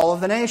gospel to all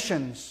of the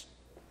nations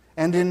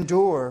and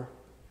endure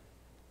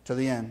to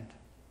the end.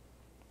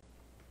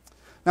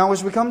 Now,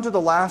 as we come to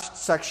the last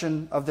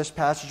section of this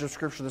passage of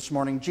Scripture this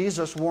morning,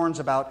 Jesus warns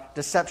about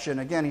deception.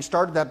 Again, he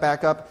started that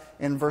back up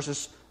in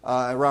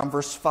around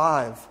verse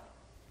 5.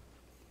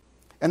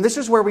 And this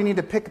is where we need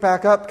to pick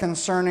back up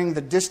concerning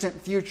the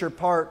distant future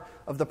part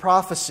of the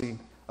prophecy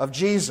of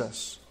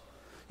Jesus.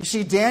 You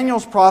see,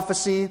 Daniel's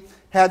prophecy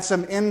had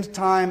some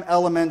end-time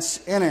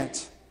elements in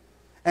it.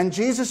 And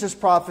Jesus'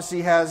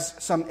 prophecy has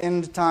some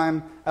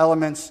end-time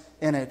elements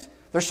in it.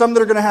 There's some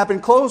that are going to happen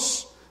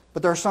close,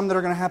 but there are some that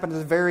are going to happen at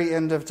the very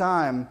end of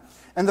time.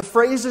 And the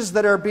phrases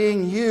that are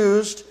being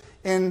used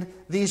in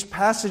these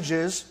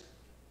passages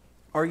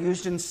are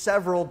used in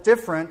several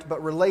different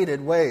but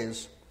related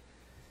ways.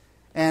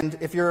 And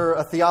if you're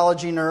a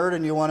theology nerd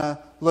and you want to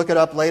look it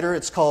up later,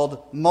 it's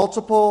called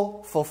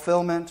multiple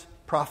fulfillment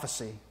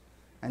prophecy.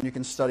 And you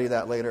can study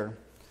that later.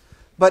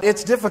 But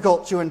it's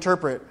difficult to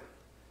interpret.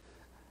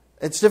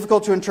 It's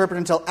difficult to interpret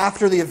until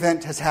after the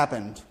event has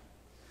happened.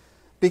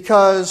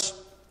 Because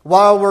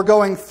while we're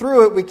going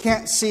through it, we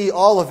can't see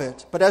all of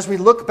it. But as we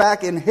look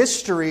back in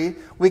history,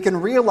 we can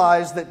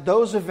realize that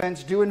those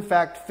events do in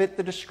fact fit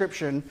the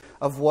description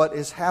of what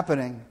is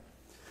happening.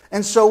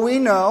 And so we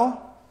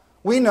know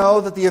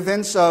that the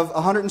events of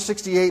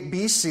 168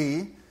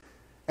 BC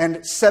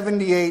and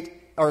 70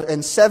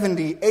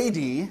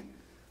 AD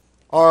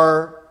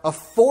are a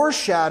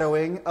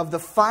foreshadowing of the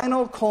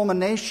final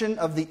culmination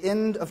of the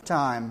end of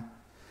time,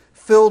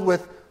 filled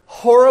with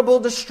horrible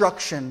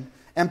destruction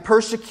and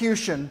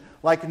persecution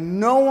like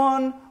no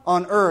one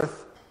on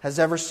earth has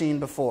ever seen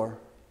before.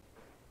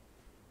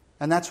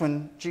 And that's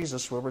when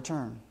Jesus will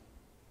return.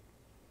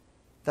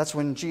 That's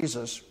when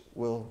Jesus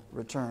will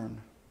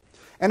return.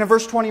 And in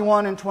verse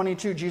 21 and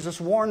 22, Jesus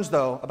warns,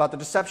 though, about the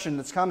deception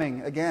that's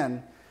coming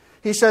again.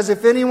 He says,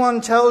 if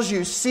anyone tells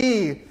you,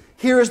 see,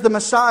 here is the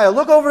Messiah,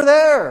 look over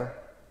there,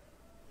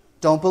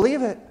 don't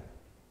believe it.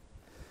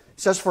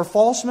 He says, for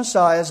false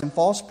messiahs and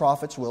false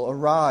prophets will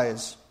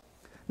arise.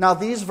 Now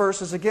these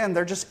verses, again,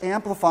 they're just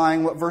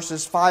amplifying what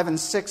verses 5 and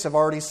 6 have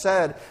already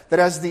said, that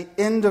as the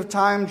end of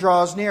time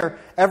draws near,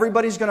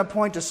 everybody's going to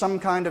point to some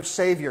kind of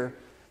Savior.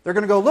 They're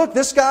going to go, look,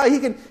 this guy,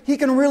 he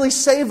can really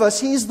save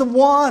us. He's the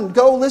one.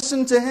 Go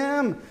listen to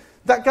him.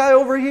 That guy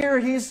over here,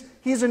 he's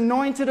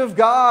anointed of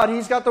God.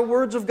 He's got the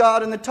words of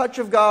God and the touch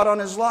of God on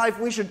his life.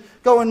 We should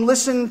go and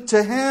listen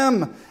to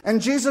him.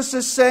 And Jesus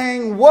is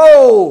saying,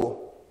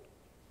 whoa,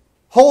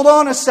 hold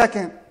on a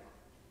second.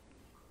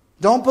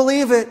 Don't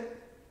believe it.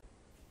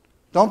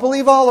 Don't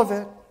believe all of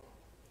it.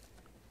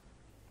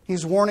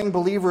 He's warning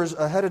believers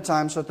ahead of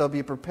time so that they'll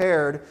be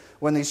prepared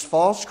when these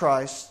false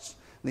Christs,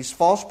 these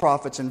false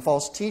prophets and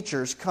false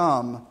teachers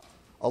come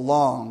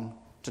along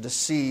to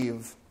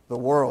deceive the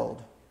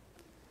world.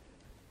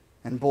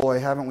 And boy,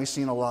 haven't we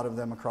seen a lot of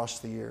them across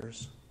the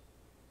years.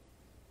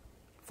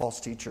 False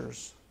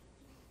teachers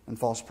and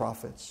false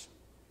prophets.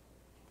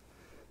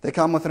 They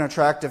come with an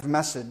attractive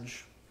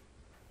message.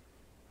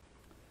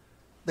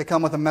 They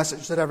come with a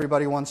message that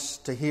everybody wants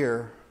to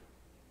hear.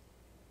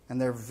 And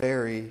they're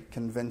very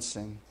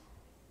convincing.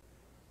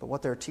 But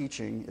what they're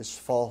teaching is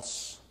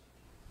false.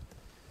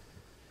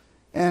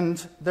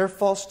 And their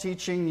false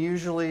teaching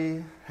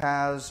usually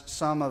has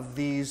some of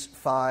these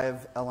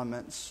 5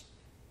 elements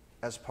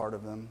as part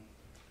of them.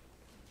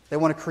 They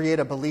want to create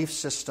a belief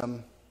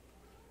system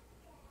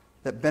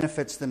that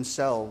benefits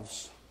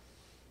themselves.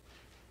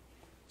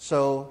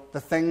 So the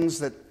things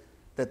that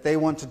they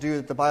want to do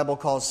that the Bible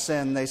calls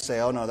sin, they say,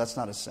 oh no, that's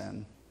not a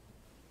sin.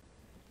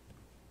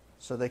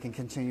 So they can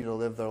continue to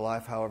live their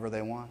life however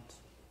they want.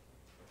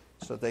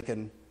 So they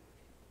can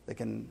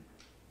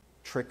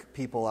trick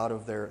people out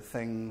of their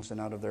things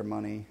and out of their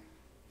money.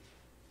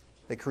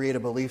 They create a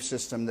belief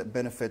system that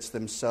benefits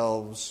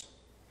themselves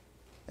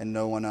and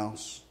no one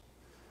else.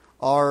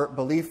 Our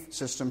belief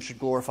system should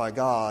glorify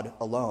God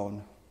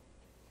alone.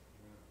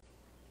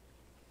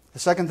 The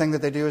second thing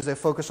that they do is they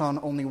focus on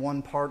only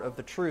one part of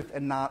the truth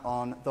and not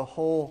on the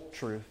whole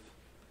truth.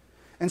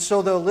 And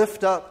so they'll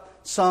lift up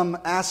some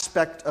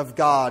aspect of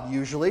God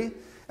usually,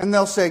 and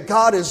they'll say,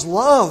 God is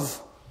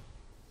love.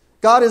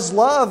 God is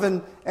love,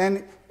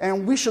 and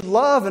we should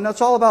love, and that's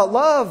all about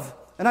love.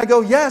 And I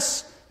go,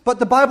 yes, but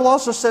the Bible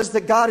also says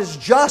that God is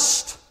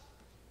just.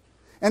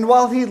 And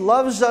while He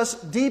loves us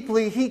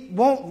deeply, He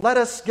won't let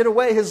us get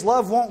away. His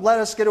love won't let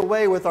us get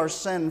away with our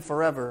sin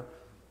forever.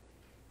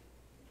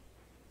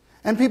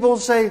 And people will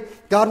say,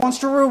 God wants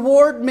to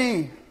reward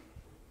me.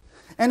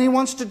 And He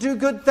wants to do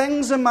good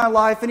things in my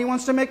life, and He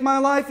wants to make my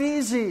life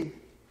easy.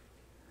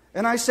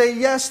 And I say,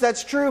 yes,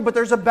 that's true, but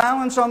there's a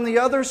balance on the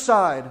other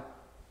side.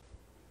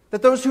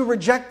 That those who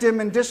reject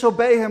Him and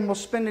disobey Him will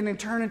spend an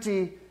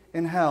eternity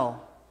in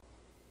hell.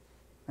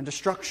 And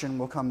destruction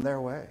will come their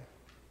way.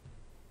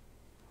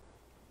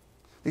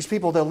 These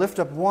people, they'll lift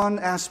up one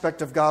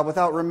aspect of God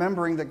without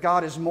remembering that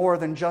God is more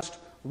than just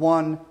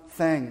one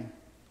thing.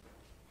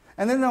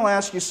 And then they'll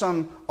ask you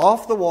some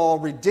off-the-wall,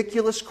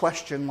 ridiculous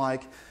question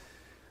like,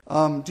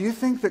 do you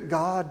think that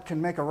God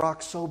can make a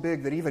rock so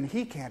big that even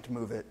He can't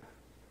move it?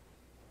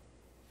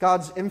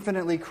 God's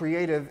infinitely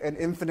creative and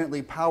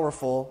infinitely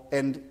powerful,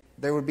 and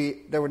there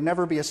would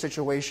never be a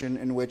situation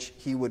in which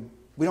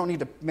we don't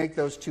need to make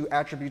those two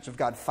attributes of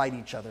God fight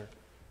each other.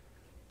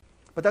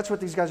 But that's what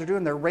these guys are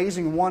doing. They're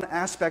raising one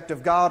aspect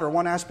of God or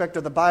one aspect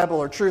of the Bible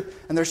or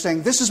truth, and they're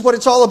saying, this is what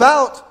it's all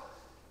about.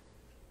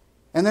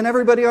 And then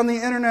everybody on the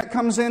internet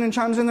comes in and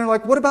chimes in. They're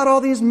like, what about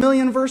all these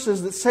million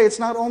verses that say it's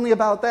not only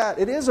about that?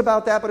 It is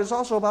about that, but it's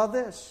also about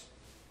this.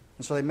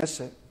 And so they miss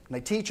it, and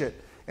they teach it.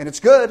 And it's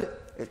good.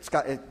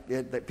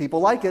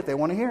 People like it. They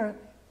want to hear it.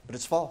 But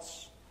it's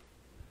false.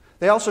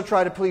 They also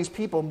try to please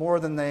people more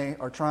than they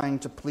are trying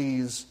to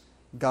please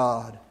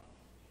God.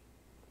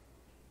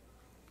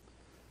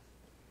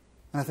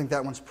 And I think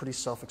that one's pretty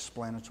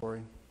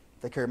self-explanatory.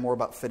 They care more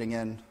about fitting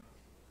in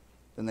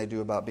than they do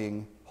about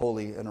being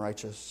holy and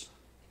righteous.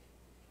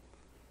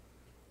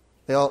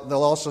 They'll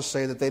also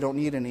say that they don't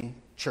need any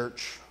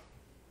church.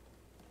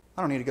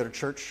 I don't need to go to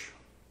church.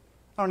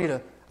 I don't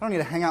need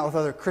to hang out with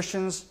other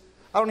Christians.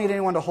 I don't need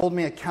anyone to hold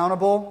me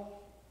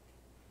accountable.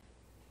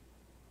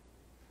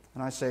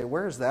 And I say,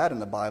 where is that in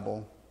the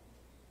Bible?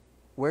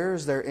 Where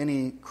is there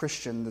any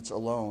Christian that's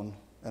alone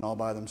and all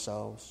by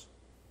themselves?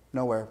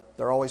 Nowhere.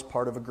 They're always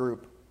part of a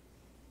group.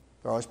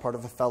 They're always part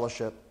of a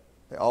fellowship.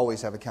 They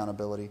always have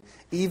accountability.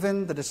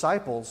 Even the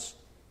disciples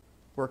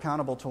were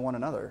accountable to one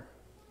another.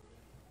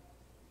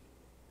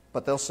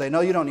 But they'll say,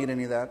 no, you don't need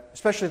any of that.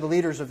 Especially the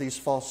leaders of these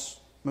false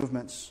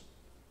movements.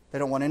 They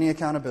don't want any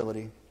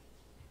accountability.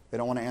 They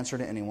don't want to answer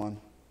to anyone.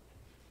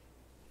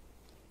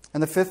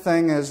 And the fifth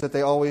thing is that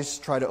they always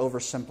try to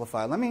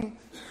oversimplify.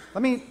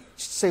 Let me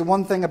say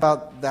one thing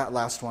about that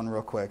last one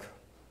real quick.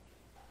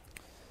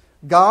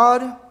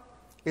 God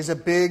is a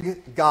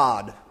big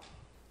God.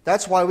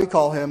 That's why we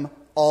call him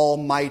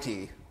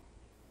Almighty.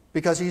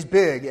 Because he's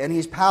big and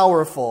he's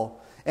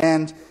powerful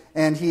and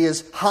he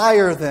is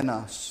higher than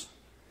us.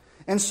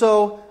 And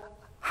so,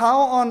 how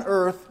on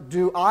earth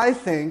do I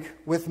think,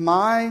 with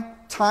my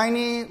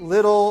tiny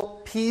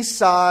little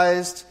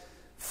pea-sized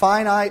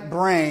finite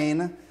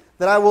brain,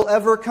 that I will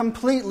ever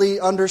completely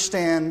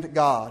understand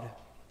God?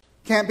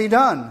 Can't be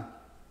done.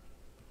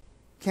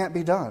 Can't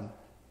be done.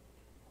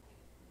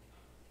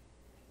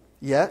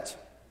 Yet,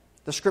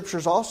 the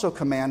Scriptures also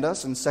command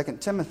us in 2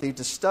 Timothy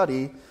to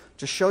study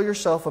to show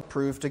yourself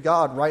approved to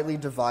God, rightly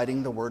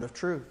dividing the word of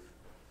truth.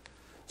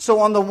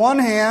 So on the one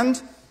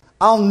hand,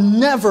 I'll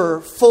never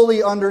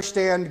fully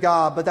understand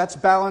God, but that's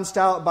balanced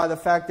out by the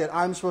fact that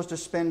I'm supposed to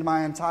spend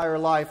my entire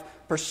life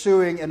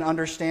pursuing an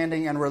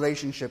understanding and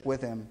relationship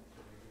with Him.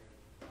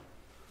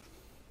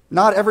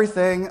 Not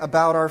everything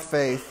about our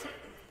faith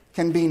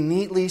can be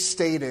neatly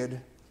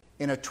stated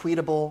in a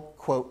tweetable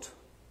quote.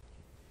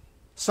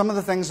 Some of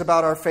the things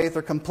about our faith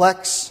are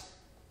complex,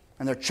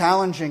 and they're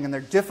challenging, and they're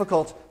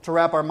difficult to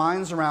wrap our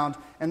minds around,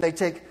 and they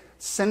take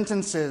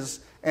sentences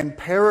and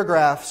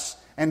paragraphs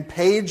and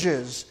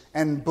pages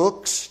and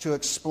books to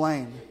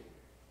explain.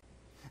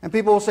 And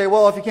people will say,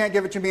 well, if you can't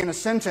give it to me in a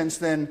sentence,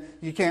 then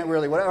you can't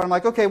really whatever. I'm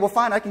like, okay, well,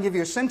 fine, I can give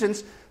you a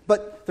sentence,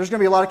 but there's going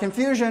to be a lot of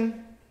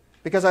confusion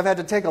because I've had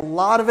to take a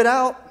lot of it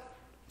out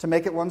to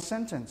make it one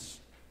sentence.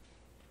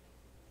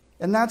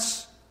 And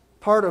that's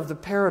part of the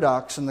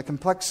paradox and the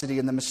complexity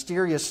and the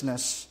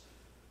mysteriousness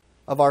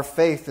of our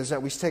faith, is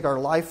that we take our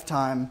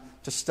lifetime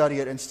to study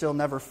it and still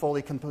never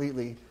fully,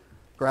 completely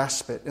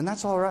grasp it. And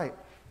that's all right.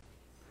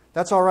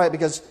 That's all right,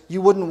 because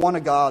you wouldn't want a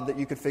God that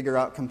you could figure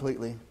out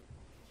completely.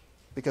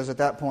 Because at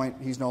that point,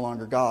 He's no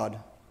longer God.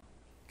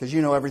 Because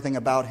you know everything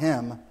about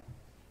Him.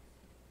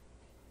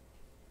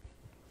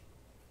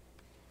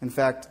 In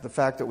fact, the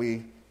fact that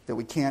we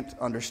can't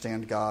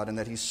understand God and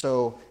that He's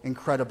so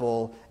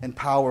incredible and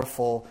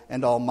powerful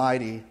and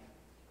almighty,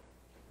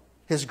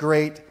 His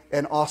great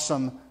and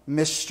awesome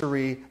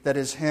mystery that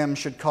is Him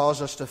should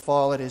cause us to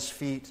fall at His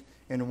feet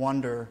in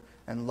wonder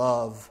and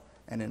love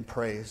and in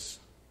praise.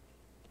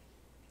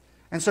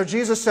 And so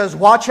Jesus says,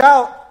 watch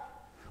out.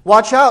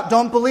 Watch out.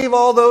 Don't believe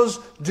all those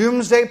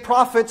doomsday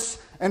prophets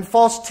and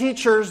false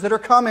teachers that are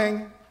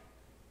coming.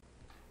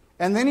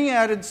 And then He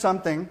added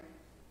something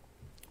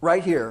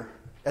right here.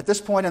 At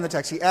this point in the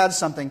text, He adds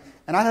something.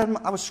 And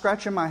I was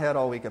scratching my head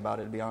all week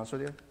about it, to be honest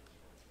with you.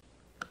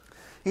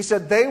 He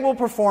said, they will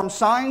perform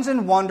signs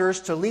and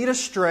wonders to lead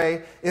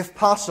astray, if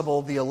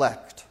possible, the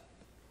elect.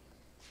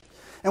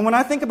 And when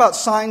I think about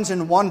signs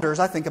and wonders,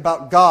 I think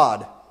about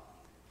God.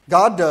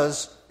 God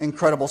does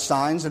incredible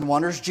signs and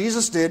wonders.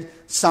 Jesus did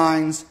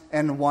signs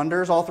and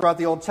wonders. All throughout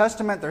the Old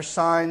Testament, there's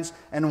signs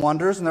and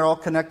wonders, and they're all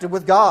connected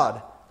with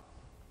God.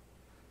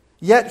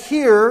 Yet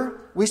here,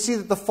 we see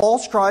that the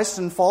false Christs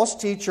and false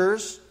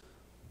teachers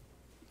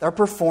are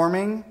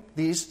performing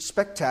these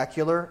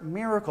spectacular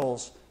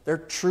miracles. They're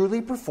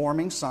truly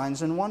performing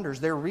signs and wonders.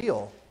 They're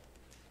real.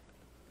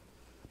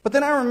 But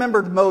then I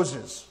remembered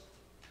Moses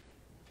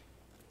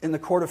in the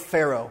court of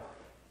Pharaoh.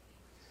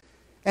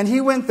 And he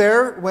went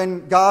there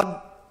when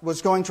God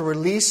was going to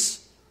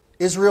release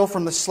Israel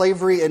from the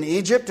slavery in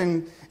Egypt.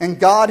 And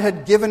God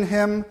had given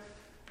him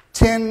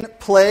 10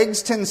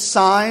 plagues, 10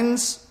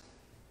 signs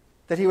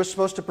that he was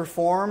supposed to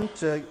perform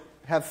to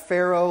have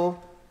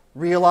Pharaoh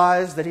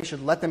realize that he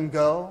should let them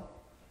go.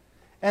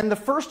 And the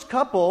first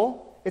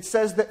couple it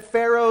says that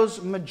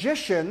Pharaoh's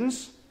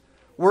magicians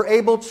were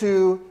able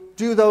to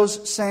do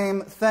those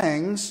same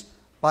things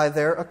by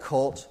their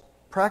occult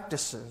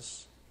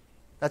practices.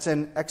 That's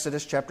in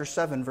Exodus chapter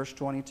 7, verse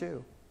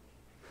 22.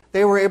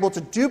 They were able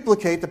to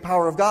duplicate the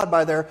power of God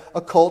by their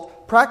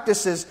occult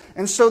practices.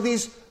 And so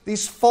these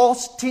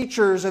false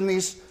teachers and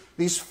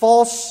these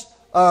false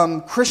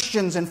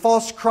Christians and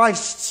false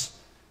Christs,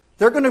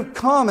 they're going to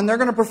come and they're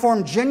going to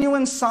perform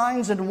genuine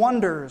signs and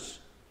wonders,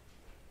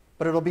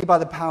 but it'll be by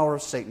the power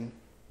of Satan.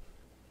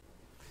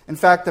 In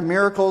fact, the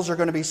miracles are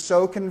going to be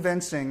so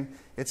convincing,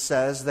 it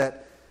says,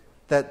 that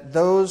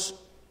those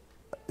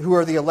who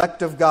are the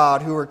elect of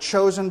God, who are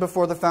chosen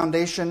before the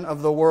foundation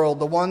of the world,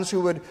 the ones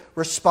who would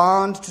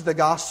respond to the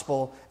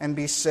gospel and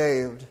be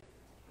saved,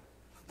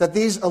 that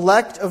these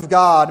elect of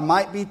God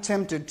might be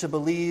tempted to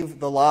believe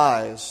the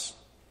lies.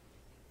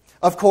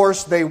 Of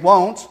course, they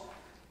won't,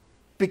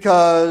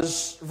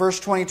 because verse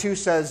 22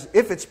 says,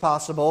 if it's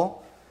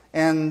possible,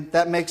 and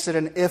that makes it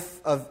an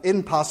if of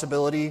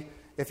impossibility.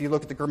 If you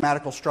look at the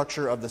grammatical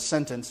structure of the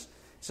sentence,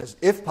 it says,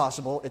 if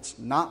possible, it's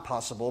not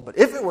possible, but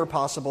if it were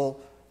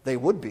possible, they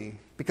would be,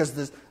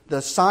 because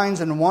the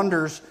signs and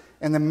wonders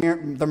and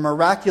the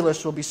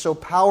miraculous will be so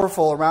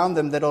powerful around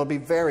them that it'll be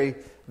very,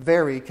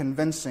 very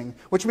convincing.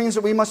 Which means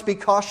that we must be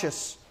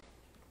cautious.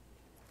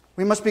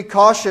 We must be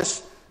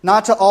cautious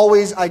not to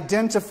always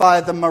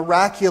identify the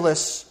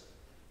miraculous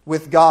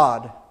with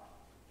God.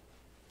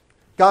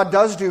 God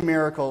does do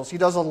miracles. He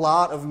does a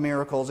lot of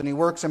miracles, and He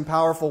works in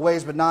powerful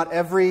ways, but not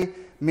every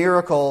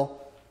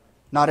miracle,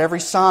 not every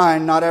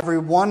sign, not every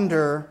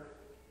wonder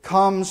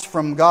comes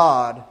from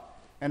God.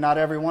 And not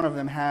every one of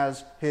them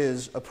has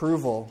His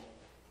approval,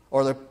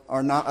 or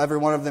not every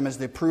one of them is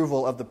the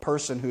approval of the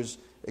person who's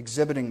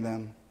exhibiting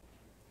them.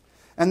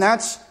 And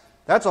that's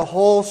a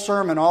whole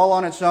sermon all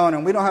on its own,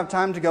 and we don't have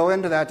time to go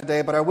into that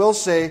today, but I will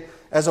say,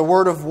 as a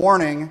word of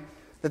warning,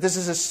 that this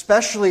is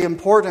especially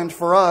important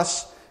for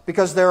us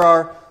because there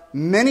are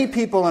many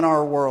people in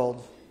our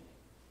world,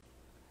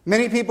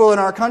 many people in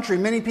our country,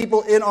 many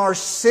people in our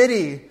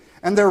city,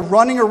 and they're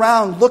running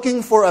around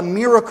looking for a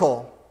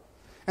miracle.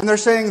 And they're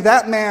saying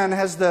that man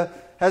has the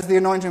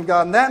anointing of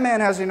God, and that man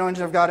has the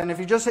anointing of God, and if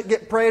you just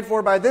get prayed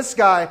for by this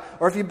guy,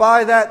 or if you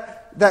buy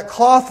that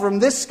cloth from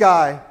this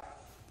guy,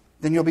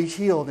 then you'll be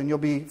healed and you'll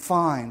be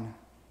fine.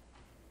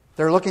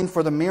 They're looking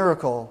for the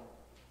miracle.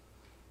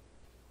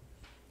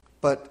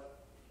 But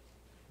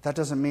that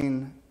doesn't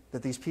mean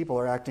that these people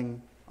are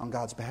acting on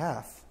God's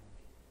behalf.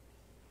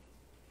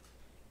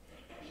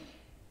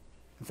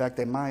 In fact,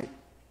 they might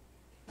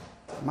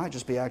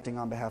just be acting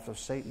on behalf of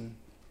Satan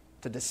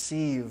to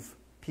deceive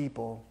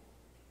people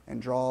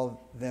and draw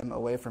them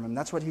away from Him.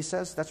 That's what He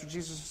says. That's what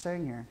Jesus is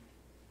saying here.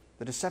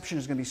 The deception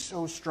is going to be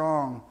so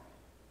strong,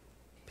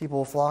 people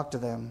will flock to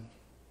them.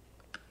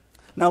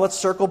 Now let's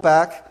circle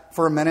back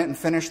for a minute and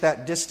finish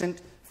that distant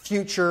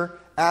future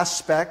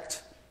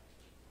aspect.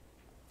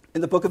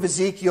 In the book of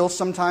Ezekiel,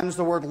 sometimes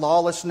the word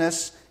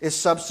lawlessness is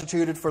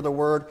substituted for the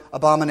word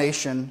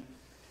abomination.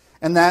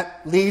 And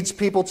that leads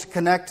people to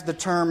connect the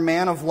term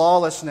man of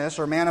lawlessness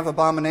or man of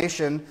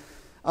abomination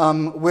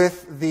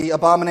with the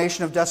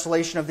abomination of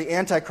desolation of the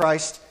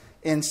Antichrist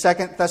in 2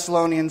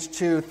 Thessalonians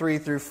 2, 3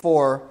 through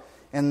 4.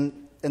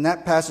 And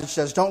that passage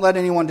says, "Don't let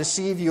anyone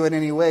deceive you in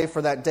any way,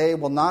 for that day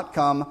will not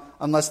come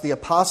unless the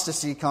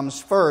apostasy comes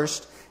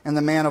first, and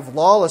the man of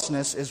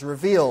lawlessness is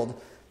revealed,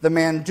 the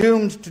man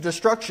doomed to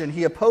destruction.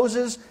 He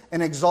opposes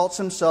and exalts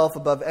himself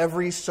above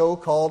every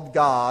so-called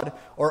God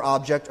or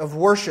object of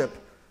worship,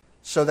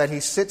 so that he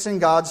sits in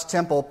God's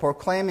temple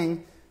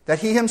proclaiming that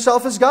he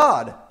himself is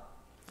God."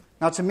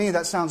 Now, to me,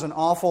 that sounds an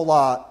awful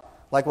lot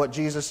like what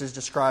Jesus is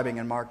describing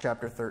in Mark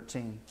chapter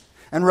 13.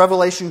 And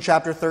Revelation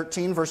chapter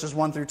 13, verses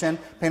 1 through 10,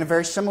 paint a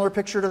very similar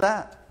picture to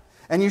that.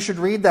 And you should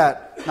read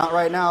that, not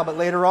right now, but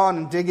later on,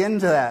 and dig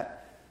into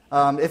that.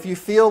 If you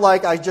feel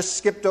like I just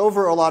skipped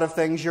over a lot of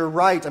things, you're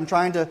right. I'm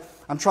trying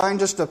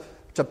just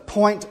to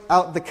point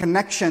out the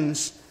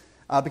connections,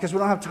 because we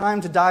don't have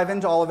time to dive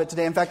into all of it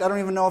today. In fact, I don't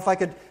even know if I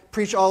could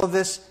preach all of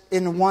this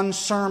in one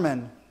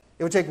sermon.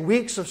 It would take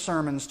weeks of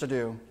sermons to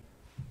do.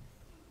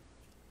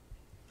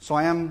 So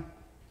I am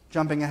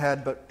jumping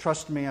ahead, but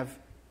trust me,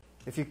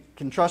 if you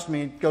can trust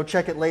me, go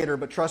check it later,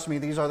 but trust me,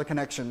 these are the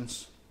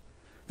connections.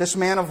 This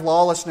man of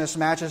lawlessness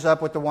matches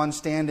up with the one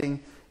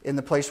standing in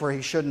the place where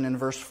he shouldn't in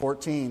verse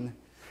 14.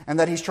 And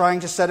that he's trying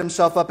to set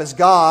himself up as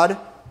God,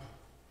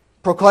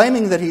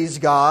 proclaiming that he's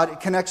God, it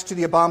connects to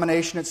the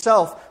abomination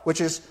itself, which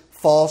is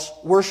false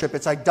worship.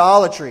 It's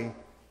idolatry.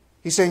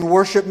 He's saying,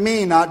 worship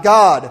me, not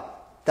God.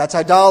 That's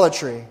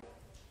idolatry.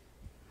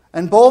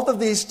 And both of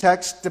these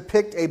texts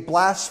depict a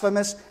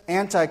blasphemous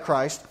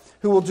Antichrist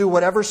who will do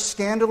whatever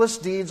scandalous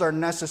deeds are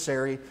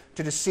necessary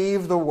to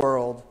deceive the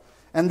world.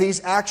 And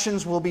these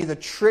actions will be the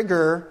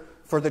trigger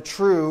for the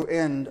true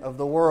end of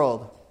the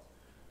world.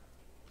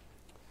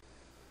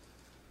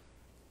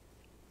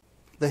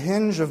 The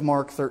hinge of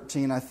Mark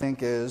 13, I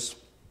think, is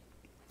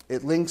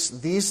it links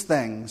these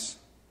things.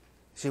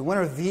 See, when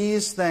are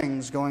these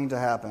things going to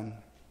happen?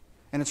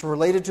 And it's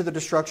related to the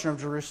destruction of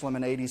Jerusalem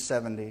in AD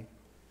 70.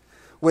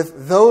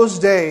 with those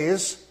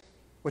days,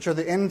 which are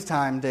the end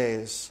time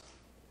days.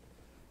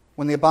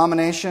 When the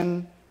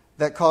abomination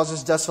that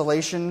causes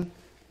desolation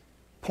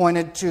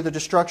pointed to the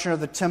destruction of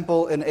the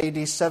temple in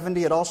AD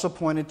 70, it also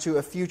pointed to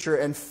a future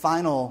and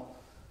final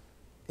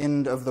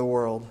end of the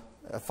world,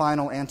 a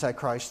final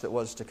Antichrist that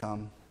was to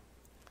come.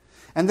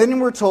 And then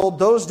we're told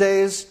those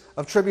days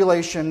of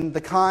tribulation,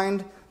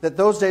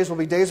 those days will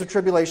be days of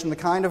tribulation, the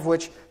kind of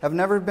which have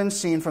never been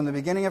seen from the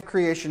beginning of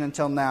creation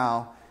until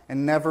now,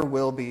 and never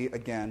will be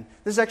again.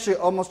 This is actually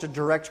almost a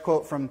direct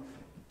quote from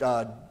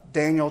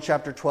Daniel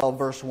chapter 12,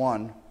 verse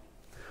 1.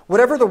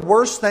 Whatever the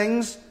worst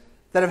things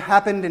that have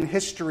happened in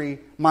history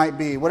might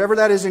be, whatever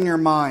that is in your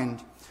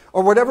mind,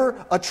 or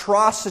whatever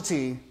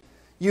atrocity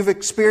you've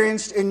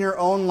experienced in your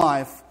own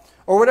life,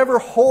 or whatever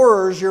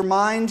horrors your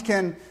mind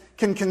can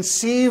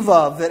conceive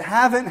of that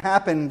haven't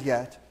happened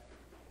yet,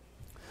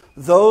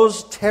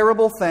 those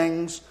terrible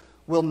things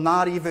will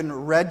not even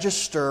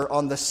register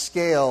on the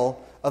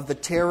scale of the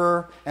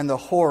terror and the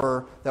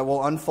horror that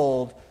will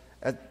unfold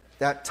at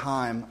that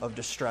time of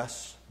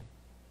distress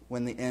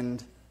when the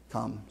end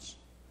comes.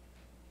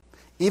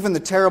 Even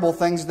the terrible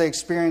things they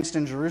experienced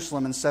in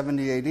Jerusalem in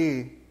 70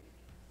 AD,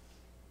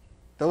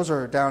 those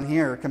are down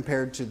here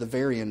compared to the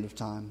very end of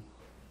time.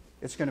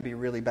 It's going to be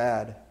really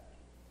bad.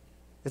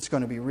 It's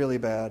going to be really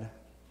bad.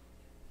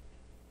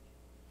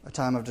 A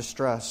time of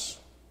distress.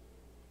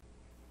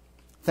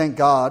 Thank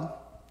God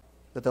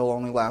that they'll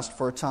only last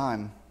for a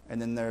time, and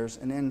then there's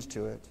an end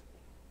to it.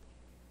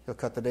 He'll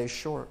cut the days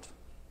short.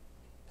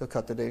 He'll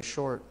cut the days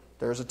short.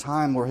 There's a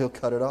time where He'll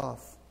cut it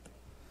off.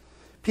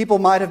 People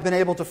might have been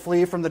able to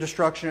flee from the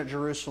destruction at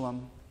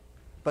Jerusalem,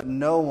 but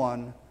no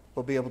one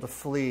will be able to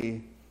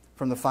flee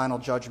from the final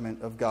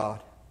judgment of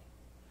God.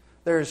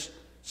 There's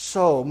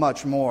so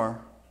much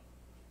more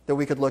that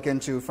we could look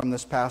into from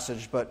this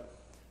passage, but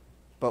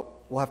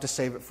we'll have to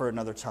save it for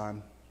another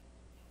time.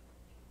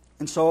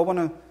 And so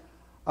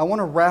I want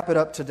to wrap it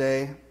up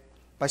today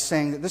by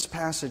saying that this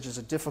passage is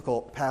a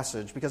difficult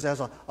passage because it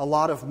has a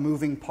lot of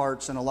moving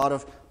parts and a lot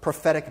of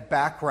prophetic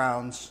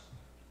backgrounds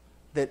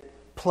that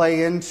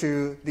play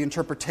into the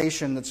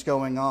interpretation that's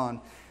going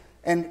on.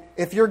 And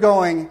if you're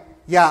going,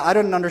 yeah, I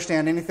didn't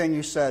understand anything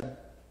you said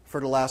for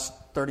the last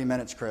 30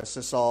 minutes, Chris.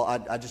 It's all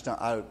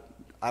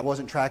I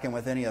wasn't tracking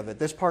with any of it.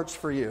 This part's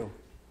for you.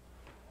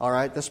 All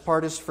right, this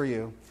part is for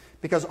you.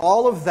 Because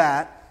all of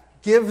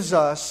that gives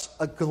us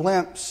a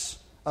glimpse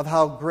of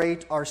how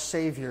great our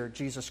Savior,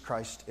 Jesus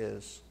Christ,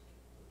 is.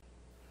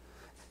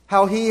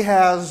 How He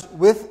has,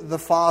 with the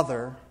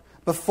Father,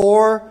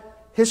 before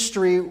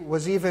history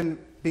was even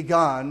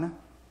begun,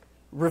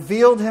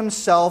 revealed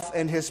Himself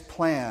and His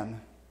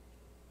plan.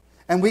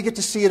 And we get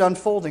to see it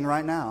unfolding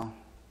right now.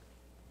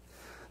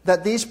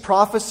 That these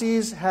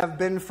prophecies have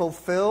been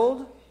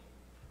fulfilled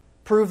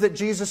prove that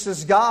Jesus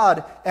is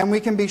God, and we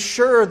can be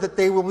sure that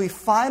they will be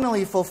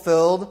finally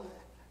fulfilled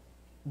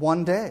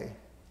one day.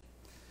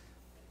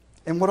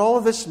 And what all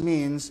of this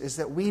means is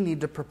that we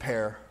need to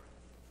prepare.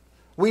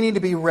 We need to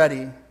be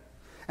ready.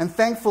 And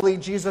thankfully,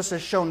 Jesus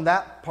has shown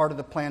that part of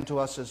the plan to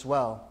us as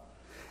well.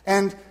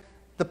 And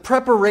the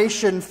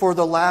preparation for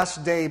the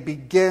last day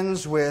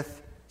begins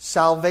with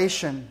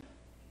salvation.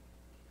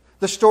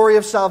 The story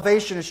of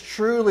salvation is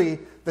truly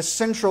the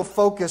central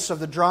focus of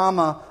the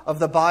drama of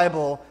the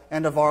Bible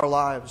and of our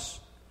lives.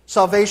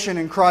 Salvation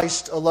in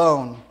Christ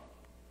alone.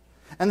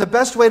 And the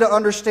best way to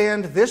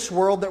understand this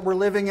world that we're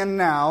living in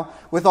now,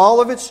 with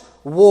all of its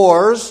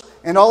wars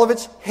and all of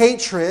its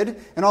hatred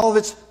and all of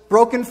its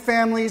broken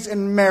families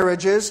and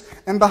marriages,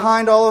 and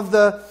behind all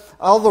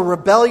the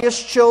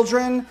rebellious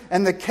children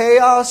and the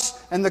chaos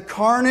and the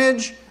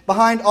carnage,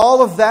 behind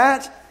all of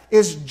that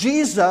is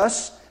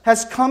Jesus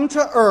has come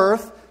to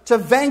earth to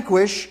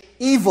vanquish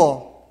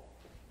evil.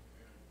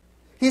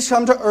 He's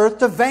come to earth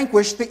to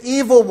vanquish the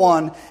evil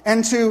one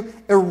and to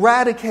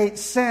eradicate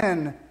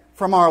sin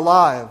from our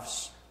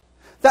lives.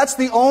 That's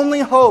the only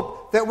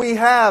hope that we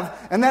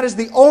have, and that is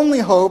the only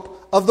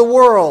hope of the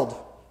world.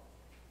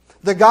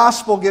 The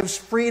gospel gives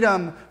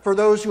freedom for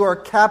those who are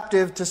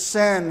captive to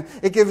sin.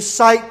 It gives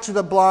sight to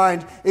the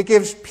blind. It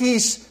gives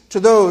peace to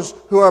those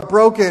who are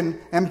broken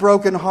and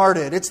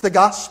brokenhearted. It's the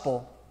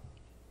gospel.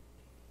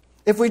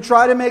 If we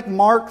try to make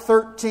Mark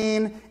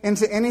 13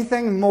 into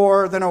anything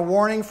more than a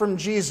warning from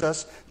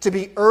Jesus to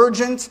be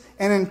urgent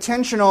and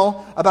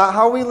intentional about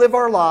how we live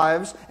our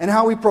lives and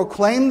how we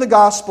proclaim the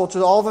gospel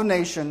to all the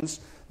nations,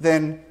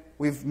 then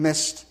we've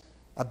missed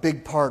a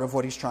big part of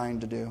what He's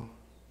trying to do.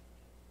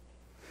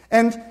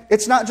 And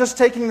it's not just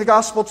taking the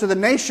gospel to the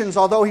nations,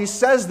 although He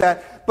says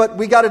that, but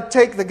we got to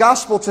take the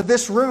gospel to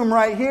this room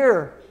right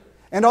here.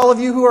 And all of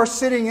you who are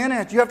sitting in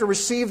it, you have to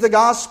receive the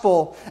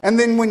gospel. And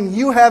then when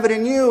you have it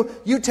in you,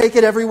 you take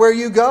it everywhere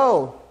you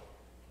go.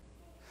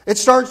 It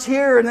starts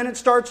here, and then it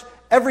starts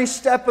every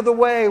step of the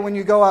way when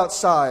you go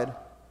outside.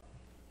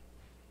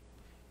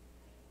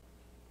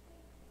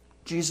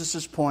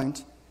 Jesus'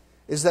 point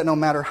is that no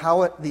matter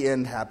how the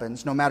end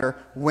happens, no matter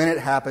when it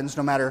happens,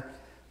 no matter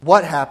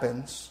what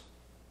happens,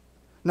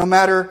 no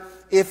matter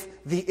if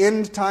the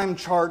end time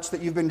charts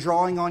that you've been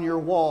drawing on your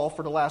wall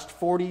for the last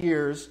 40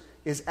 years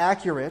is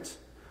accurate,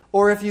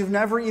 or if you've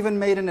never even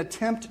made an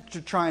attempt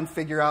to try and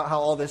figure out how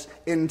all this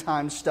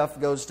end-time stuff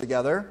goes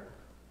together,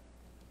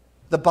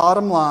 the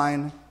bottom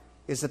line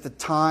is that the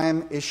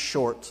time is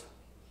short.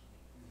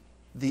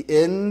 The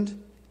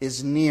end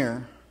is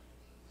near.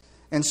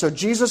 And so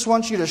Jesus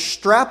wants you to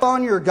strap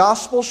on your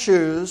gospel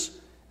shoes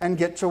and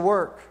get to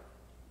work.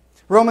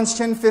 Romans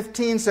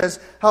 10:15 says,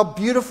 "How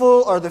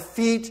beautiful are the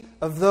feet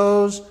of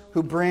those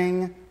who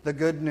bring the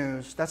good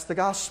news." That's the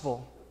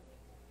gospel.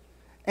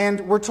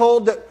 And we're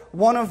told that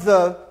one of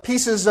the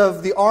pieces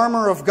of the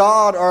armor of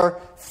God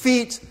are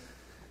feet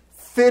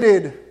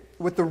fitted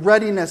with the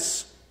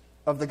readiness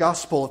of the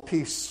gospel of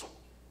peace.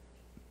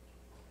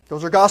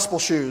 Those are gospel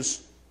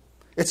shoes.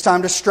 It's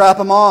time to strap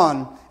them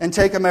on and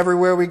take them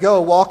everywhere we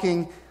go,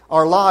 walking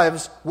our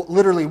lives,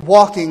 literally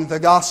walking the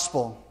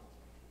gospel.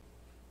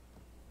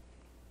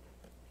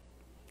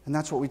 And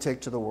that's what we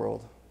take to the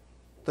world.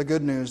 The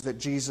good news that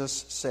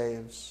Jesus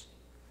saves.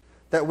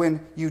 That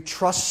when you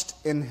trust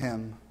in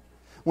Him,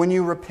 when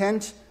you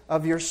repent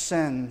of your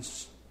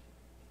sins,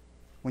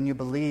 when you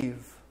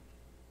believe,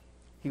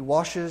 He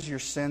washes your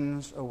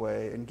sins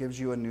away and gives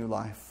you a new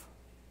life.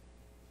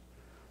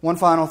 One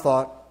final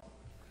thought.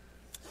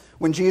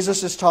 When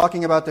Jesus is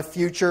talking about the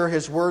future,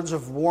 His words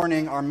of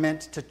warning are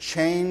meant to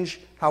change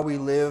how we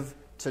live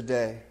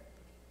today.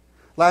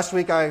 Last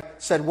week I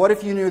said, what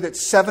if you knew that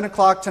 7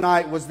 o'clock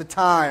tonight was the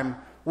time?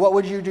 What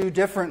would you do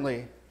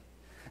differently?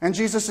 And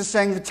Jesus is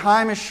saying the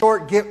time is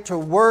short, get to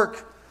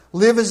work.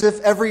 Live as if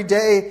every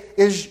day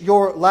is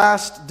your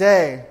last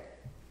day.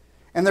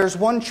 And there's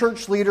one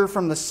church leader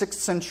from the 6th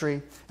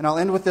century, and I'll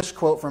end with this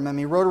quote from him.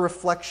 He wrote a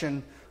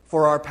reflection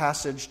for our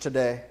passage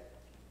today.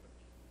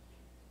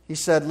 He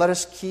said, "Let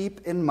us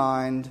keep in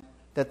mind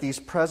that these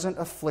present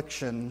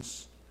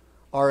afflictions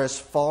are as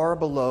far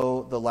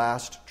below the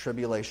last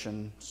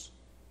tribulations.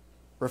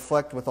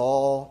 Reflect with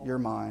all your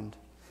mind."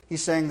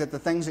 He's saying that the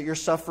things that you're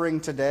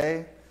suffering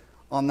today,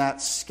 on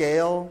that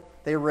scale,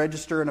 they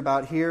register in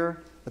about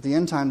here, but the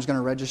end time is going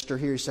to register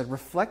here. He said,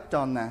 reflect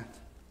on that.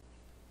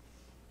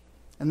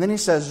 And then he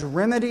says,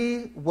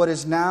 remedy what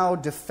is now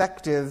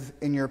defective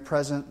in your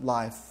present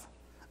life.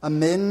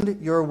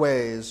 Amend your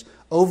ways.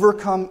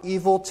 Overcome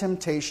evil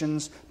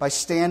temptations by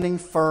standing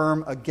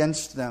firm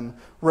against them.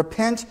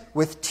 Repent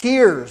with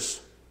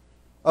tears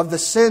of the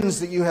sins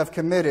that you have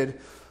committed.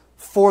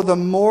 For the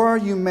more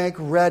you make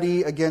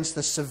ready against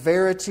the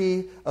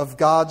severity of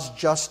God's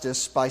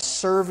justice by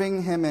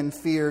serving Him in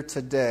fear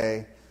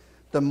today,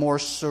 the more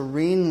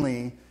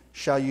serenely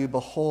shall you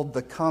behold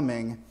the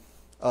coming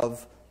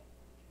of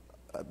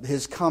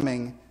His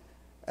coming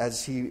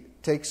as He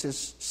takes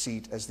His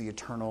seat as the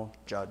eternal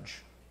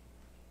judge.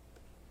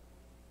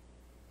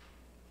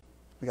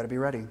 We got to be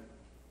ready.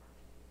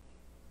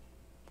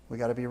 We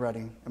got to be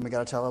ready. And we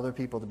got to tell other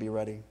people to be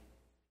ready.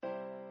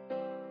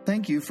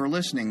 Thank you for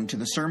listening to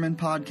the Sermon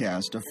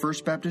Podcast of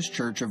First Baptist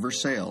Church of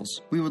Versailles.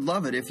 We would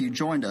love it if you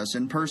joined us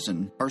in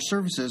person. Our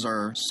services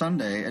are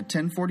Sunday at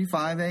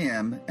 10:45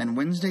 a.m. and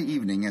Wednesday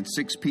evening at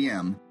 6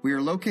 p.m. We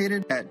are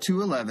located at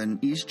 211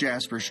 East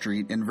Jasper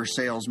Street in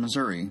Versailles,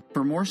 Missouri.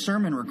 For more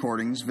sermon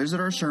recordings, visit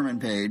our sermon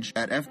page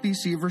at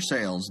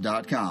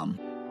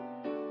fbcversailles.com.